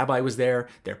 The rabbi was there.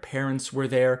 Their parents were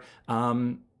there.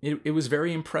 It was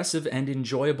very impressive and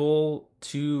enjoyable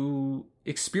to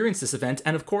experience this event,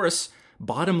 and of course,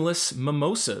 bottomless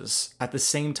mimosas at the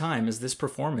same time as this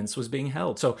performance was being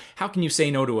held. So how can you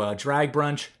say no to a drag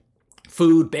brunch?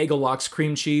 Food, bagel lox,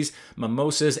 cream cheese,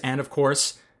 mimosas, and of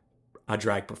course, a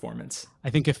drag performance. I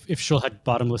think if Shul had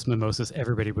bottomless mimosas,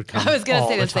 everybody would come. I was going to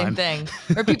say the time. same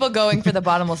thing. Or people going for the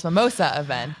bottomless mimosa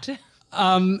event.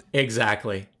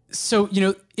 Exactly. So,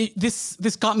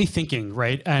 this got me thinking,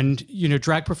 right? And,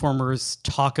 drag performers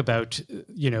talk about,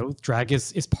 drag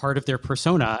is part of their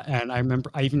persona. And I remember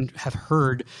I even have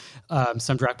heard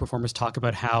some drag performers talk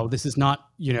about how this is not,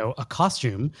 a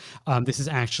costume. This is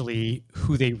actually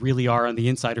who they really are on the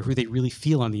inside or who they really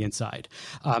feel on the inside.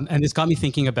 And this got me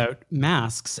thinking about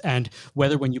masks and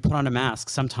whether when you put on a mask,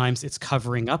 sometimes it's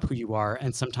covering up who you are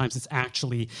and sometimes it's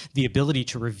actually the ability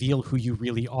to reveal who you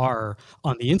really are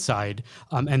on the inside.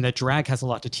 And that drag has a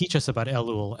lot to teach us about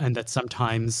Elul, and that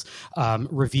sometimes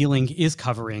revealing is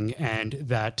covering, and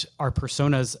that our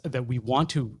personas that we want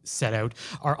to set out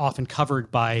are often covered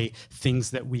by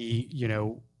things that we,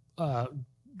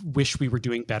 wish we were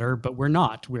doing better, but we're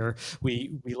not. We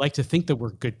like to think that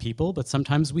we're good people, but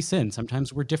sometimes we sin.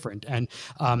 Sometimes we're different. And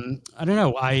I don't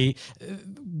know.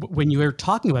 When you were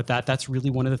talking about that, that's really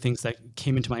one of the things that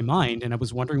came into my mind. And I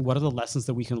was wondering, what are the lessons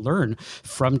that we can learn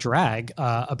from drag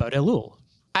about Elul?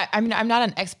 I mean, I'm not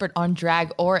an expert on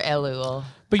drag or Elul.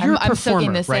 But you're a performer, I'm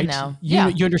soaking this right? in now.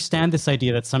 You understand this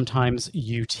idea that sometimes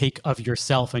you take of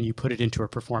yourself and you put it into a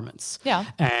performance. Yeah.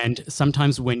 And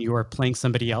sometimes when you're playing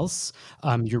somebody else,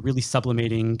 you're really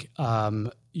sublimating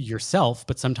yourself,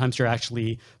 but sometimes you're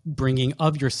actually bringing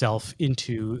of yourself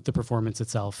into the performance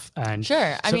itself. And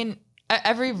sure. I mean,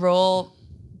 every role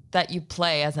that you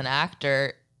play as an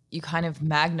actor, you kind of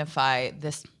magnify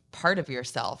this part of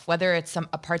yourself, whether it's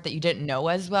a part that you didn't know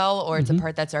as well, or it's a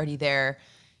part that's already there.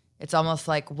 It's almost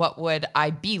like, what would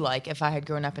I be like if I had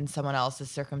grown up in someone else's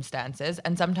circumstances?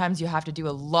 And sometimes you have to do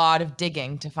a lot of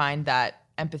digging to find that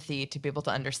empathy to be able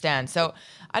to understand. So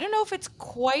I don't know if it's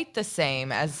quite the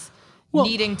same as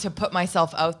needing to put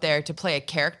myself out there to play a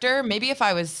character. Maybe if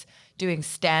I was doing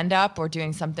stand-up or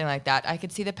doing something like that, I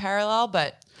could see the parallel,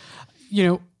 but...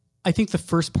 I think the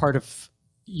first part of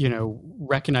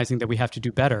recognizing that we have to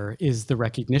do better is the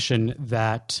recognition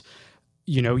that,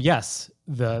 yes,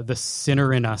 the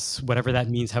sinner in us, whatever that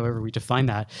means, however we define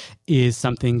that, is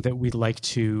something that we'd like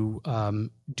to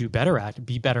do better at,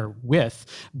 be better with.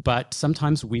 But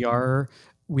sometimes we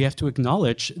have to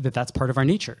acknowledge that that's part of our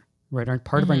nature, right?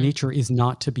 Part of our nature is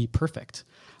not to be perfect.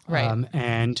 Right.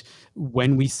 And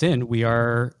when we sin, we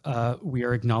are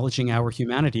acknowledging our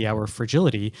humanity, our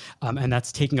fragility, and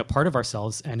that's taking a part of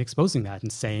ourselves and exposing that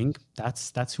and saying,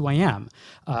 that's who I am.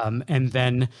 And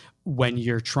then when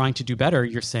you're trying to do better,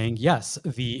 you're saying, yes,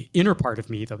 the inner part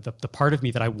of me, the part of me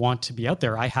that I want to be out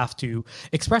there, I have to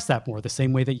express that more, the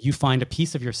same way that you find a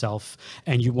piece of yourself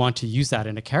and you want to use that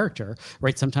in a character,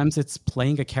 right? Sometimes it's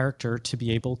playing a character to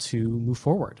be able to move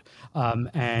forward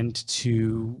and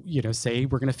to, say,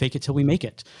 we're going to fake it till we make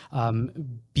it.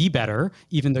 Be better,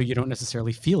 even though you don't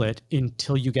necessarily feel it,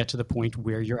 until you get to the point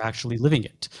where you're actually living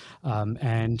it.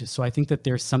 And so I think that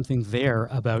there's something there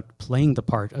about playing the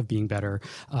part of being better,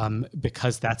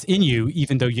 because that's in you,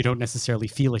 even though you don't necessarily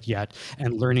feel it yet,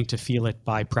 and learning to feel it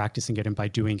by practicing it and by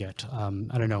doing it.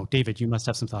 I don't know. David, you must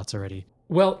have some thoughts already.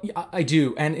 Well, I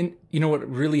do. And what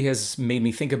really has made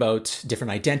me think about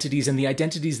different identities and the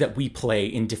identities that we play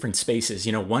in different spaces.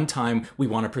 One time we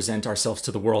want to present ourselves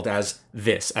to the world as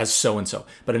this, as so-and-so.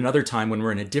 But another time when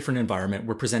we're in a different environment,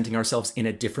 we're presenting ourselves in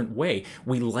a different way.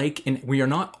 We are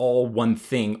not all one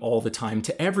thing all the time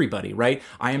to everybody, right?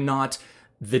 I am not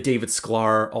the David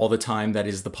Sklar all the time that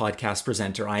is the podcast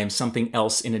presenter. I am something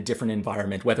else in a different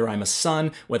environment, whether I'm a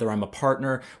son, whether I'm a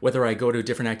partner, whether I go to a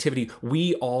different activity.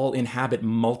 We all inhabit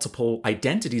multiple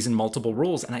identities and multiple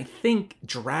roles. And I think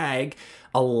drag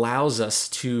allows us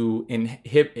to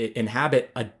inhabit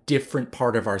a different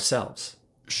part of ourselves.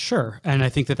 Sure. And I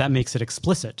think that makes it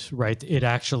explicit, right? It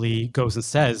actually goes and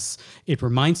says, it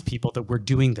reminds people that we're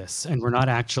doing this and we're not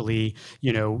actually,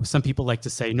 some people like to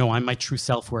say, no, I'm my true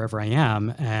self wherever I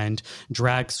am. And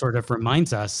drag sort of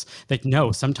reminds us that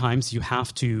no, sometimes you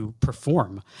have to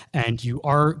perform and you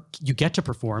get to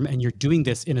perform and you're doing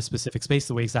this in a specific space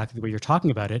exactly the way you're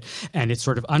talking about it. And it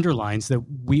sort of underlines that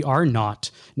we are not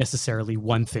necessarily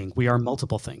one thing. We are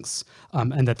multiple things,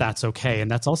 and that's okay. And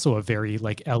that's also a very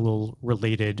Elul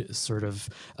related sort of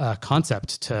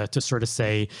concept to sort of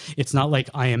say, it's not like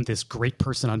I am this great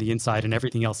person on the inside and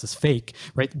everything else is fake,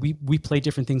 right? We play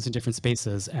different things in different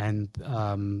spaces. And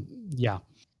yeah.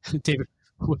 David,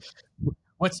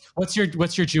 what's your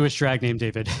Jewish drag name,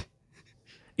 David?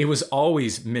 It was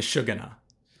always Miss Shugana.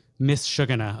 Miss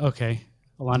Shugana. Okay.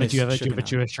 Alana, do you have a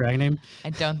Jewish drag name?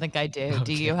 I don't think I do. Okay.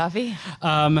 Do you, Javi?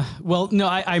 Well, no,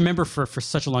 I remember for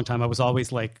such a long time, I was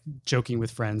always joking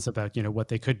with friends about, what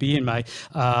they could be. And my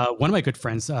one of my good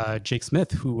friends, Jake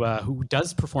Smith, who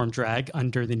does perform drag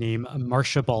under the name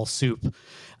Marsha Ball Soup.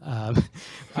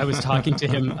 I was talking to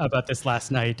him about this last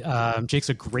night. Jake's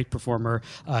a great performer.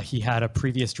 He had a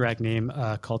previous drag name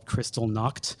called Crystal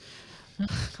Knocked.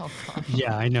 Oh, God.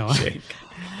 Yeah, I know.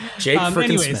 Jake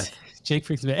freaking Smith. Jake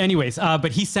freaks me out. Anyways,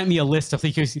 but he sent me a list of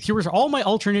here were all my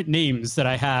alternate names that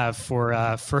I have for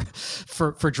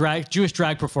Jewish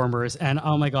drag performers, and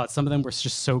oh my God, some of them were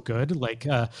just so good.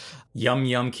 Yum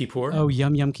Yum Kippur. Oh,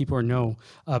 Yum Yum Kippur. No,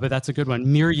 but that's a good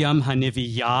one. Miriam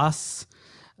Hanivi Yas,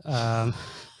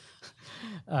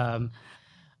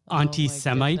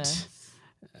 Anti-Semite.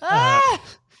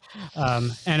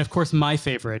 And of course, my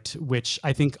favorite, which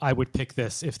I think I would pick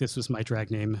this if this was my drag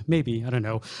name. Maybe, I don't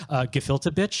know. Gefilte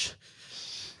Bitch.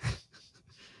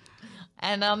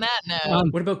 And on that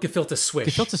note, what about Gefilte Swish?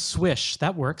 Gefilte Swish,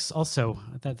 that works. Also,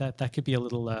 that could be a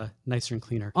little nicer and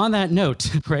cleaner. On that note,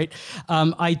 right?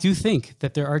 I do think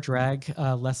that there are drag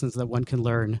lessons that one can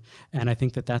learn, and I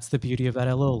think that that's the beauty of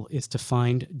Elul, is to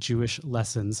find Jewish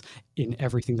lessons in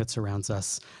everything that surrounds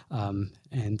us,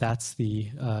 and that's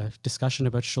the discussion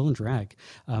about shul and drag.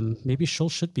 Maybe shul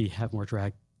should have more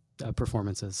drag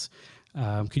performances.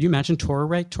 Could you imagine Torah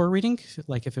reading?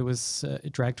 If it was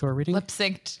drag Torah reading?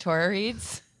 Lip-synced Torah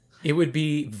reads? It would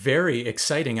be very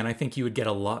exciting, and I think you would get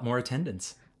a lot more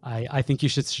attendance. I think you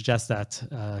should suggest that,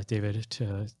 David,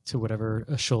 to whatever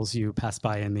shuls you pass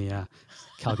by in the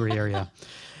Calgary area.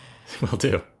 Will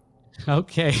do.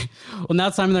 Okay. Well, now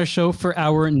it's time in our show for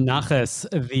our nachas,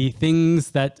 the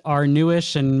things that are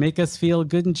newish and make us feel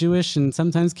good and Jewish and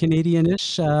sometimes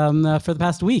Canadian-ish for the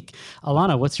past week.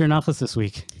 Alana, what's your nachas this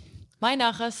week? My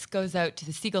nachas goes out to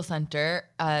the Siegel Center,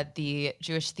 the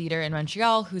Jewish theater in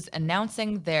Montreal, who's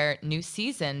announcing their new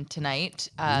season tonight.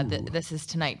 This is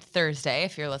tonight, Thursday.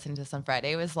 If you're listening to this on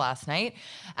Friday, it was last night.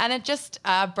 And it just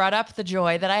brought up the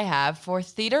joy that I have for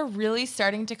theater really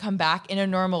starting to come back in a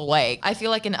normal way. I feel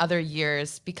like in other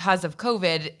years, because of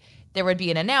COVID, there would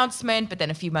be an announcement, but then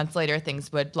a few months later,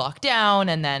 things would lock down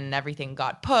and then everything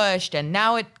got pushed. And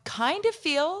now it kind of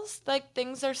feels like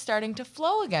things are starting to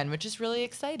flow again, which is really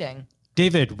exciting.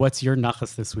 David, what's your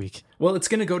nachas this week? Well, it's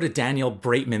going to go to Danielle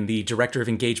Breitman, the Director of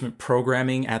Engagement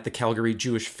Programming at the Calgary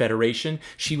Jewish Federation.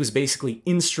 She was basically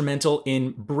instrumental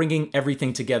in bringing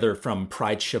everything together, from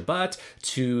Pride Shabbat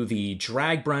to the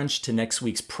drag brunch to next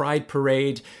week's Pride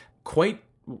Parade. Quite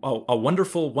a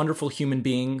wonderful, wonderful human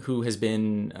being who has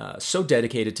been so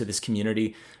dedicated to this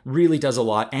community, really does a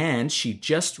lot, and she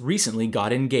just recently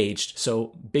got engaged.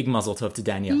 So big mazel tov to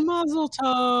Danielle. Mazel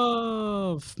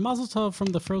tov! Mazel tov from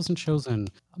the Frozen Chosen.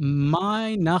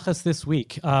 My nachas this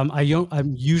week.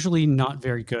 I'm usually not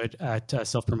very good at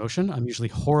self-promotion. I'm usually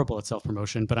horrible at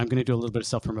self-promotion, but I'm going to do a little bit of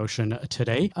self-promotion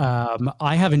today.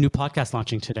 I have a new podcast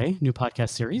launching today, new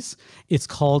podcast series. It's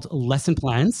called Lesson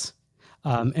Plans.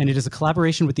 And it is a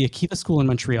collaboration with the Akiva School in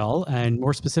Montreal, and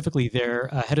more specifically, their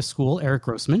head of school, Eric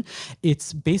Grossman.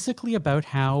 It's basically about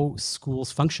how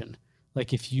schools function.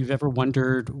 Like, if you've ever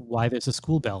wondered why there's a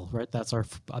school bell, right? That's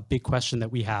a big question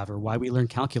that we have, or why we learn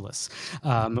calculus.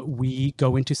 We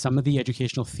go into some of the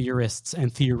educational theorists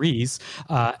and theories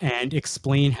and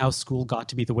explain how school got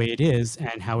to be the way it is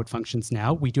and how it functions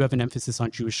now. We do have an emphasis on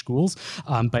Jewish schools,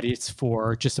 but it's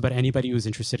for just about anybody who's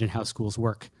interested in how schools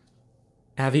work.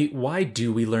 Avi, why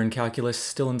do we learn calculus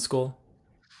still in school?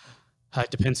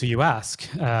 It depends who you ask,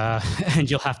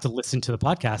 and you'll have to listen to the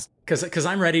podcast. Because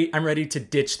I'm ready to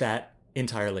ditch that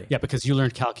Entirely. Yeah, because you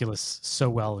learned calculus so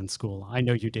well in school. I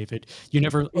know you, David. You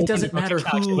never. It doesn't matter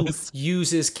who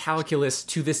uses calculus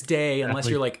to this day, unless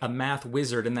you're like a math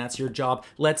wizard and that's your job.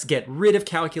 Let's get rid of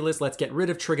calculus. Let's get rid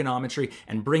of trigonometry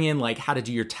and bring in like how to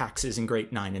do your taxes in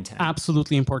grade 9 and 10.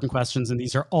 Absolutely important questions, and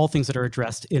these are all things that are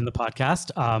addressed in the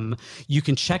podcast. You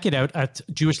can check it out at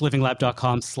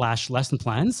jewishlivingLab.com/lesson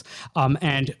plans,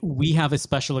 and we have a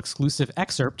special exclusive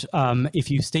excerpt.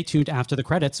 If you stay tuned after the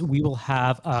credits, we will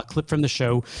have a clip from the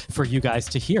show for you guys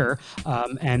to hear,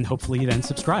 and hopefully then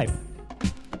subscribe.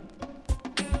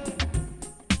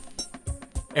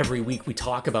 Every week we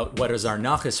talk about what is our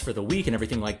nachas for the week and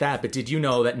everything like that, but did you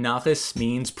know that nachas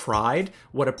means pride?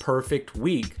 What a perfect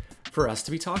week for us to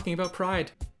be talking about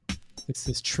pride. This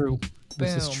is true.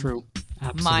 This is true.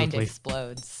 Absolutely. Mind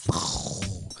explodes.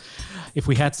 If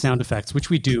we had sound effects, which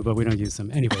we do, but we don't use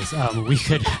them. Anyways, we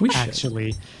could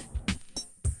actually...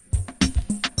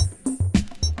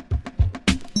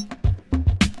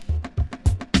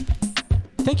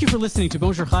 Thank you for listening to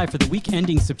Bonjour Chai for the week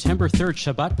ending September 3rd,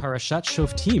 Shabbat Parashat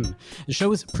Shoftim. The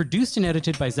show is produced and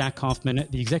edited by Zach Kaufman.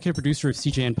 The executive producer of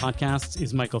CJN Podcasts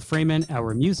is Michael Freeman.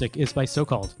 Our music is by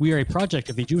SoCalled. We are a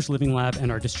project of the Jewish Living Lab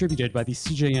and are distributed by the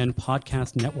CJN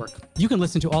Podcast Network. You can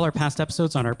listen to all our past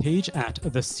episodes on our page at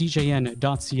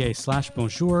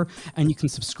thecjn.ca/bonjour, and you can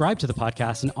subscribe to the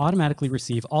podcast and automatically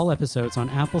receive all episodes on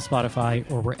Apple, Spotify,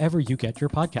 or wherever you get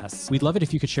your podcasts. We'd love it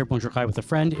if you could share Bonjour Chai with a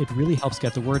friend. It really helps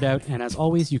get the word out, and as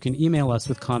always, you can email us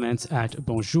with comments at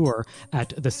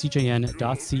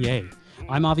bonjour@thecjn.ca.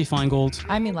 I'm Avi Feingold.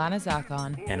 I'm Ilana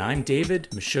Zakon. And I'm David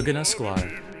Meshuggah Sklar.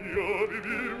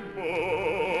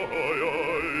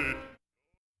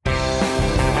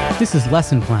 This is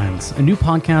Lesson Plans, a new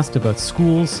podcast about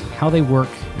schools, how they work,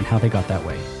 and how they got that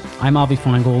way. I'm Avi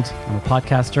Feingold. I'm a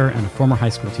podcaster and a former high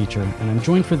school teacher, and I'm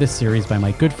joined for this series by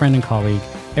my good friend and colleague,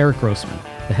 Eric Grossman,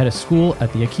 the head of school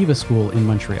at the Akiva School in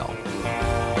Montreal.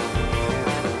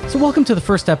 So welcome to the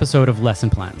first episode of Lesson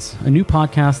Plans, a new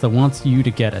podcast that wants you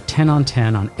to get a 10 on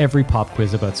 10 on every pop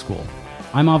quiz about school.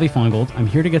 I'm Avi Feingold. I'm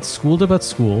here to get schooled about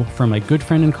school from my good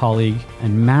friend and colleague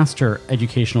and master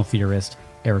educational theorist,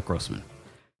 Eric Grossman.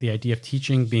 The idea of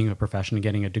teaching being a profession,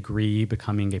 getting a degree,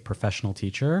 becoming a professional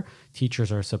teacher. Teachers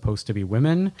are supposed to be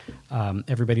women.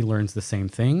 Everybody learns the same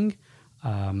thing.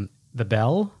 The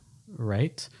bell,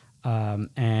 right?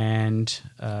 And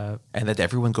that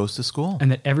everyone goes to school.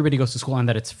 And that everybody goes to school and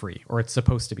that it's free, or it's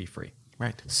supposed to be free.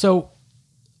 Right. So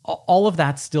all of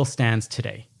that still stands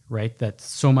today, right? That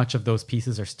so much of those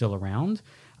pieces are still around.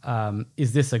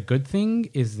 Is this a good thing?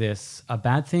 Is this a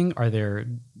bad thing?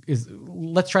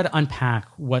 Let's try to unpack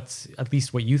what's at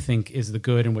least what you think is the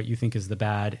good and what you think is the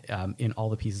bad in all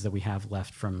the pieces that we have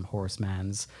left from Horace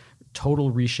Mann's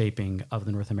total reshaping of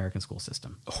the North American school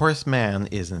system. Horace Mann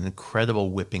is an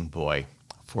incredible whipping boy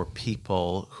for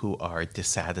people who are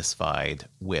dissatisfied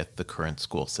with the current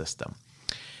school system.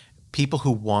 People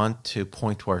who want to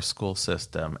point to our school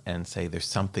system and say there's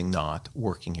something not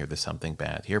working here, there's something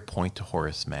bad here, point to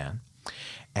Horace Mann.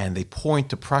 And they point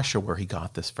to Prussia, where he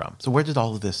got this from. So where did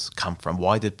all of this come from?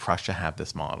 Why did Prussia have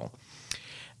this model?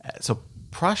 So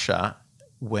Prussia,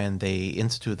 when they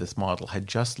instituted this model, had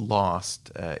just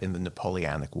lost in the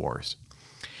Napoleonic Wars.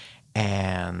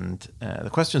 And the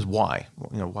question is why?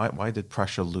 Why did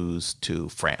Prussia lose to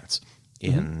France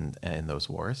in those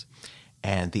wars?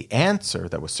 And the answer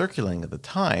that was circulating at the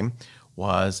time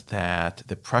was that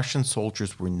the Prussian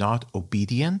soldiers were not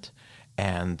obedient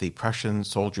and the Prussian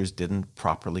soldiers didn't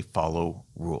properly follow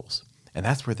rules. And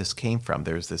that's where this came from.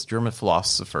 There's this German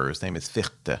philosopher, his name is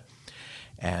Fichte.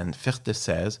 And Fichte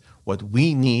says, what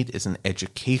we need is an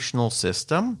educational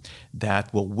system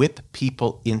that will whip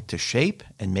people into shape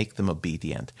and make them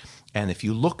obedient. And if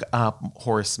you look up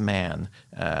Horace Mann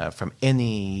from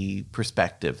any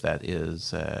perspective that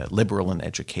is liberal in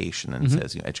education and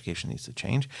says education needs to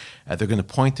change, they're going to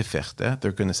point to Fichte.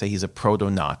 They're going to say he's a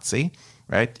proto-Nazi.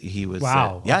 Right? He was.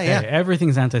 Wow. Okay.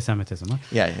 Everything's anti-Semitism. Huh?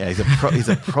 Yeah. He's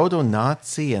a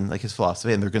proto-Nazi and like his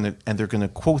philosophy, and they're gonna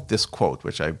quote this quote,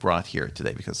 which I brought here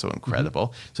today because it's so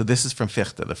incredible. So this is from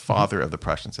Fichte, the father of the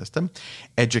Prussian system.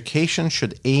 Education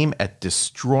should aim at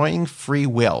destroying free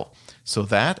will, so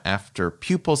that after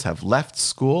pupils have left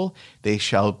school, they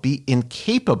shall be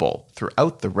incapable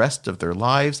throughout the rest of their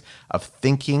lives of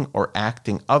thinking or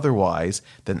acting otherwise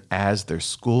than as their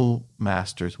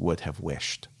schoolmasters would have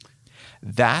wished.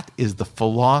 That is the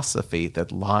philosophy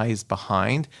that lies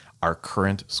behind our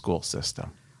current school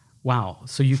system. Wow.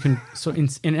 So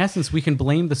in essence, we can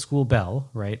blame the school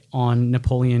bell, right, on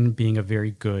Napoleon being a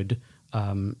very good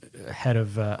head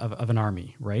of an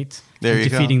army, right? There you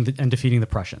go. Defeating the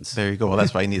Prussians. There you go. Well,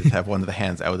 that's why he needed to have one of the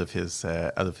hands out of his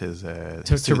to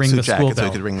ring the school bell, so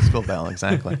he could ring the school bell.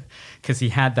 Exactly, because he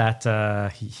had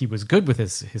that. He was good with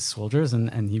his soldiers,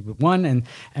 and he won,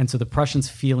 and so the Prussians,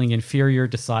 feeling inferior,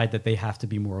 decide that they have to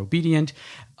be more obedient.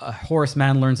 Horace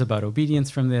Mann learns about obedience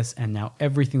from this, and now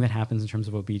everything that happens in terms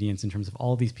of obedience, in terms of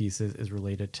all these pieces, is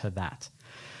related to that.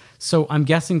 So I'm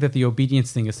guessing that the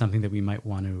obedience thing is something that we might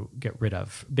want to get rid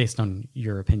of, based on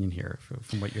your opinion here,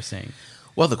 from what you're saying.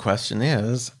 Well, the question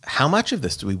is, how much of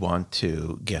this do we want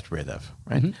to get rid of,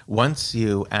 right? Mm-hmm. Once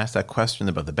you ask that question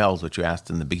about the bells, which you asked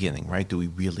in the beginning, right? Do we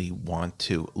really want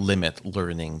to limit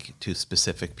learning to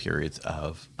specific periods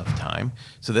of time?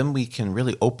 So then we can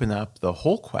really open up the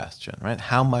whole question, right?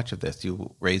 How much of this? Do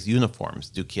you raise uniforms?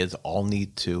 Do kids all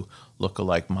need to look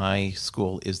alike? My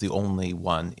school is the only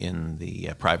one in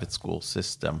the private school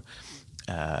system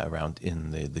around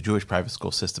in the Jewish private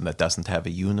school system that doesn't have a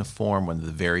uniform, one of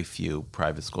the very few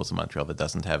private schools in Montreal that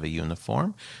doesn't have a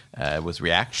uniform. It was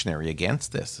reactionary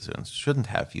against this. Students shouldn't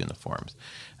have uniforms.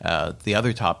 The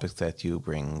other topics that you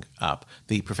bring up,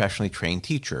 the professionally trained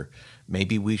teacher,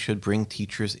 maybe we should bring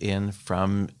teachers in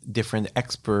from different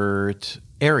expert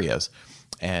areas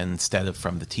instead of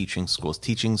from the teaching schools.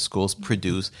 Teaching schools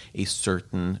produce a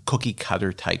certain cookie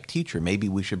cutter type teacher. Maybe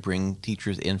we should bring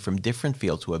teachers in from different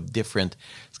fields who have different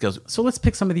skills. So let's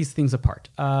pick some of these things apart.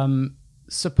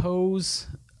 Suppose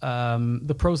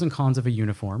the pros and cons of a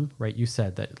uniform, right? You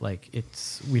said that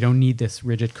we don't need this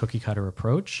rigid cookie cutter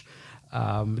approach.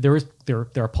 There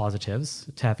are positives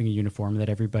to having a uniform, that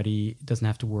everybody doesn't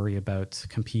have to worry about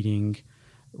competing,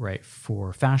 right,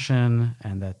 for fashion,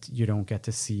 and that you don't get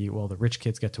to see, well, the rich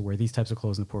kids get to wear these types of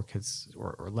clothes and the poor kids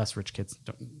or less rich kids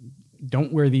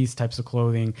don't wear these types of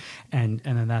clothing, and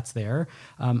then that's there.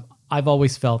 I've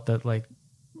always felt that,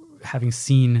 having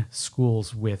seen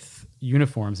schools with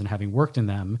uniforms and having worked in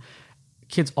them,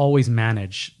 kids always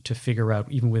manage to figure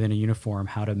out, even within a uniform,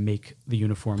 how to make the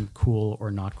uniform cool or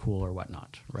not cool or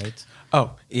whatnot, right?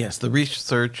 Oh, yes. The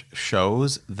research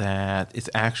shows that it's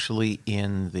actually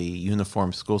in the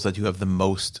uniform schools that you have the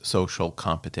most social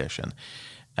competition,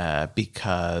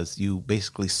 because you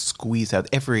basically squeeze out,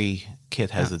 every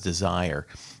kid has a desire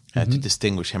to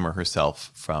distinguish him or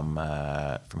herself from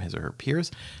his or her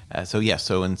peers.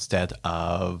 So instead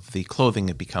of the clothing,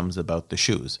 it becomes about the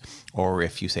shoes. Or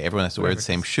if you say everyone has to wear the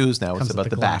same shoes, now it's about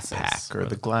the backpack or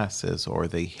the glasses or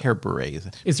the hair berets.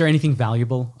 Is there anything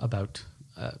valuable about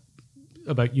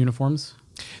uniforms?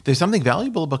 There's something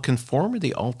valuable about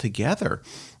conformity altogether.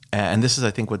 And this is,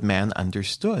 I think, what Mann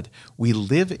understood. We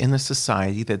live in a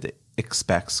society that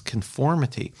expects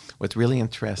conformity. What's really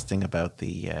interesting about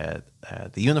the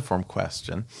uniform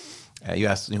question, you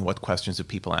asked, what questions do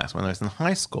people ask? When I was in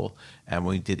high school and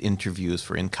we did interviews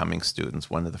for incoming students,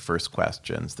 one of the first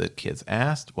questions that kids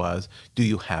asked was, do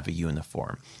you have a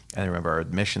uniform? And I remember our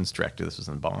admissions director, this was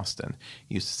in Boston,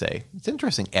 used to say, it's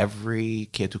interesting, every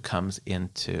kid who comes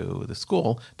into the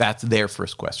school, that's their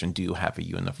first question, do you have a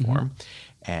uniform? Mm-hmm.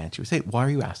 And she would say, why are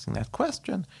you asking that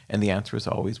question? And the answer is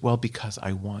always, well, because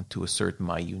I want to assert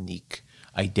my unique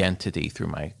identity through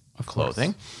my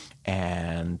clothing.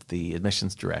 And the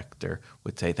admissions director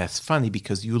would say, that's funny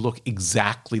because you look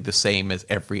exactly the same as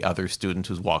every other student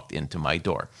who's walked into my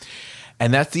door.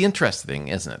 And that's the interesting thing,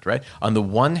 isn't it, right? On the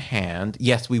one hand,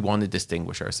 yes, we want to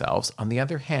distinguish ourselves. On the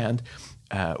other hand,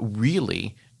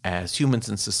 really, as humans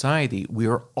in society, we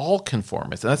are all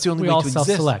conformists. And that's the only way to exist. We all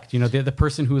self-select. The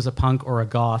person who is a punk or a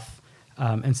goth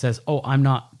and says, oh, I'm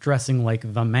not dressing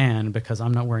like the man because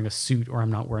I'm not wearing a suit or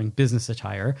I'm not wearing business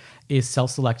attire, is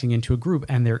self-selecting into a group.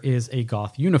 And there is a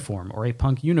goth uniform or a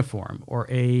punk uniform or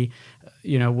a,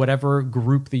 whatever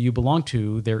group that you belong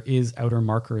to, there is outer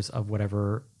markers of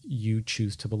whatever you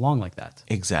choose to belong like that.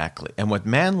 Exactly. And what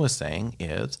Mann was saying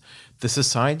is the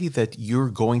society that you're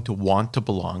going to want to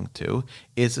belong to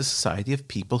is a society of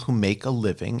people who make a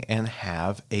living and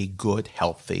have a good,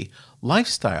 healthy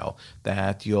lifestyle,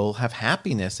 that you'll have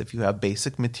happiness if you have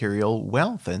basic material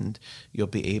wealth, and you'll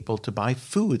be able to buy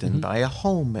food and buy a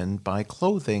home and buy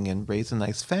clothing and raise a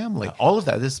nice family. All of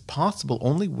that is possible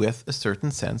only with a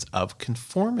certain sense of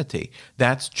conformity.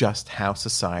 That's just how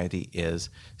society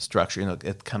is structured.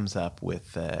 It comes up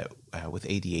with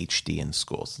ADHD in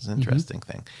schools. It's an interesting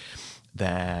thing.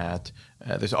 That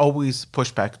there's always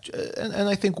pushback, and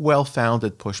I think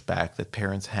well-founded pushback that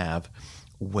parents have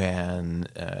when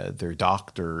their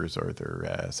doctors or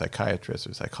their psychiatrists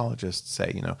or psychologists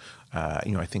say,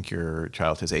 I think your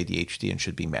child has ADHD and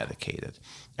should be medicated.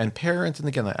 And parents, and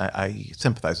again, I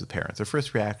sympathize with parents. Their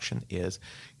first reaction is,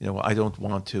 I don't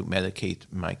want to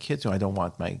medicate my kids. I don't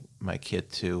want my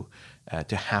kid to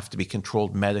have to be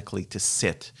controlled medically to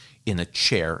sit in a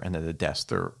chair and at a desk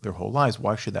their whole lives.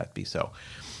 Why should that be so?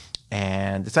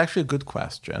 And it's actually a good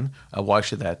question. Why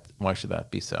should that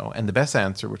be so? And the best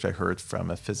answer, which I heard from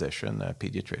a physician, a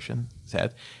pediatrician,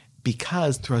 said,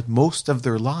 because throughout most of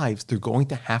their lives, they're going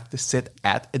to have to sit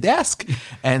at a desk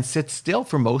and sit still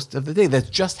for most of the day. That's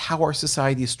just how our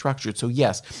society is structured. So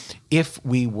yes, if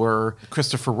we were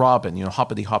Christopher Robin,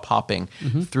 hoppity hop hopping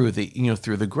through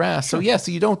the grass. So yes,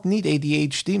 you don't need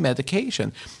ADHD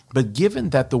medication. But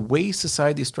given that the way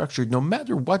society is structured, no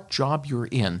matter what job you're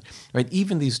in, right,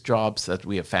 even these jobs that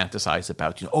we have fantasized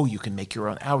about, you can make your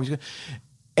own hours.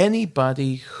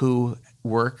 Anybody who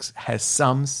works has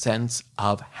some sense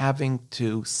of having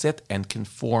to sit and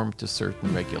conform to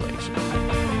certain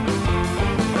regulations.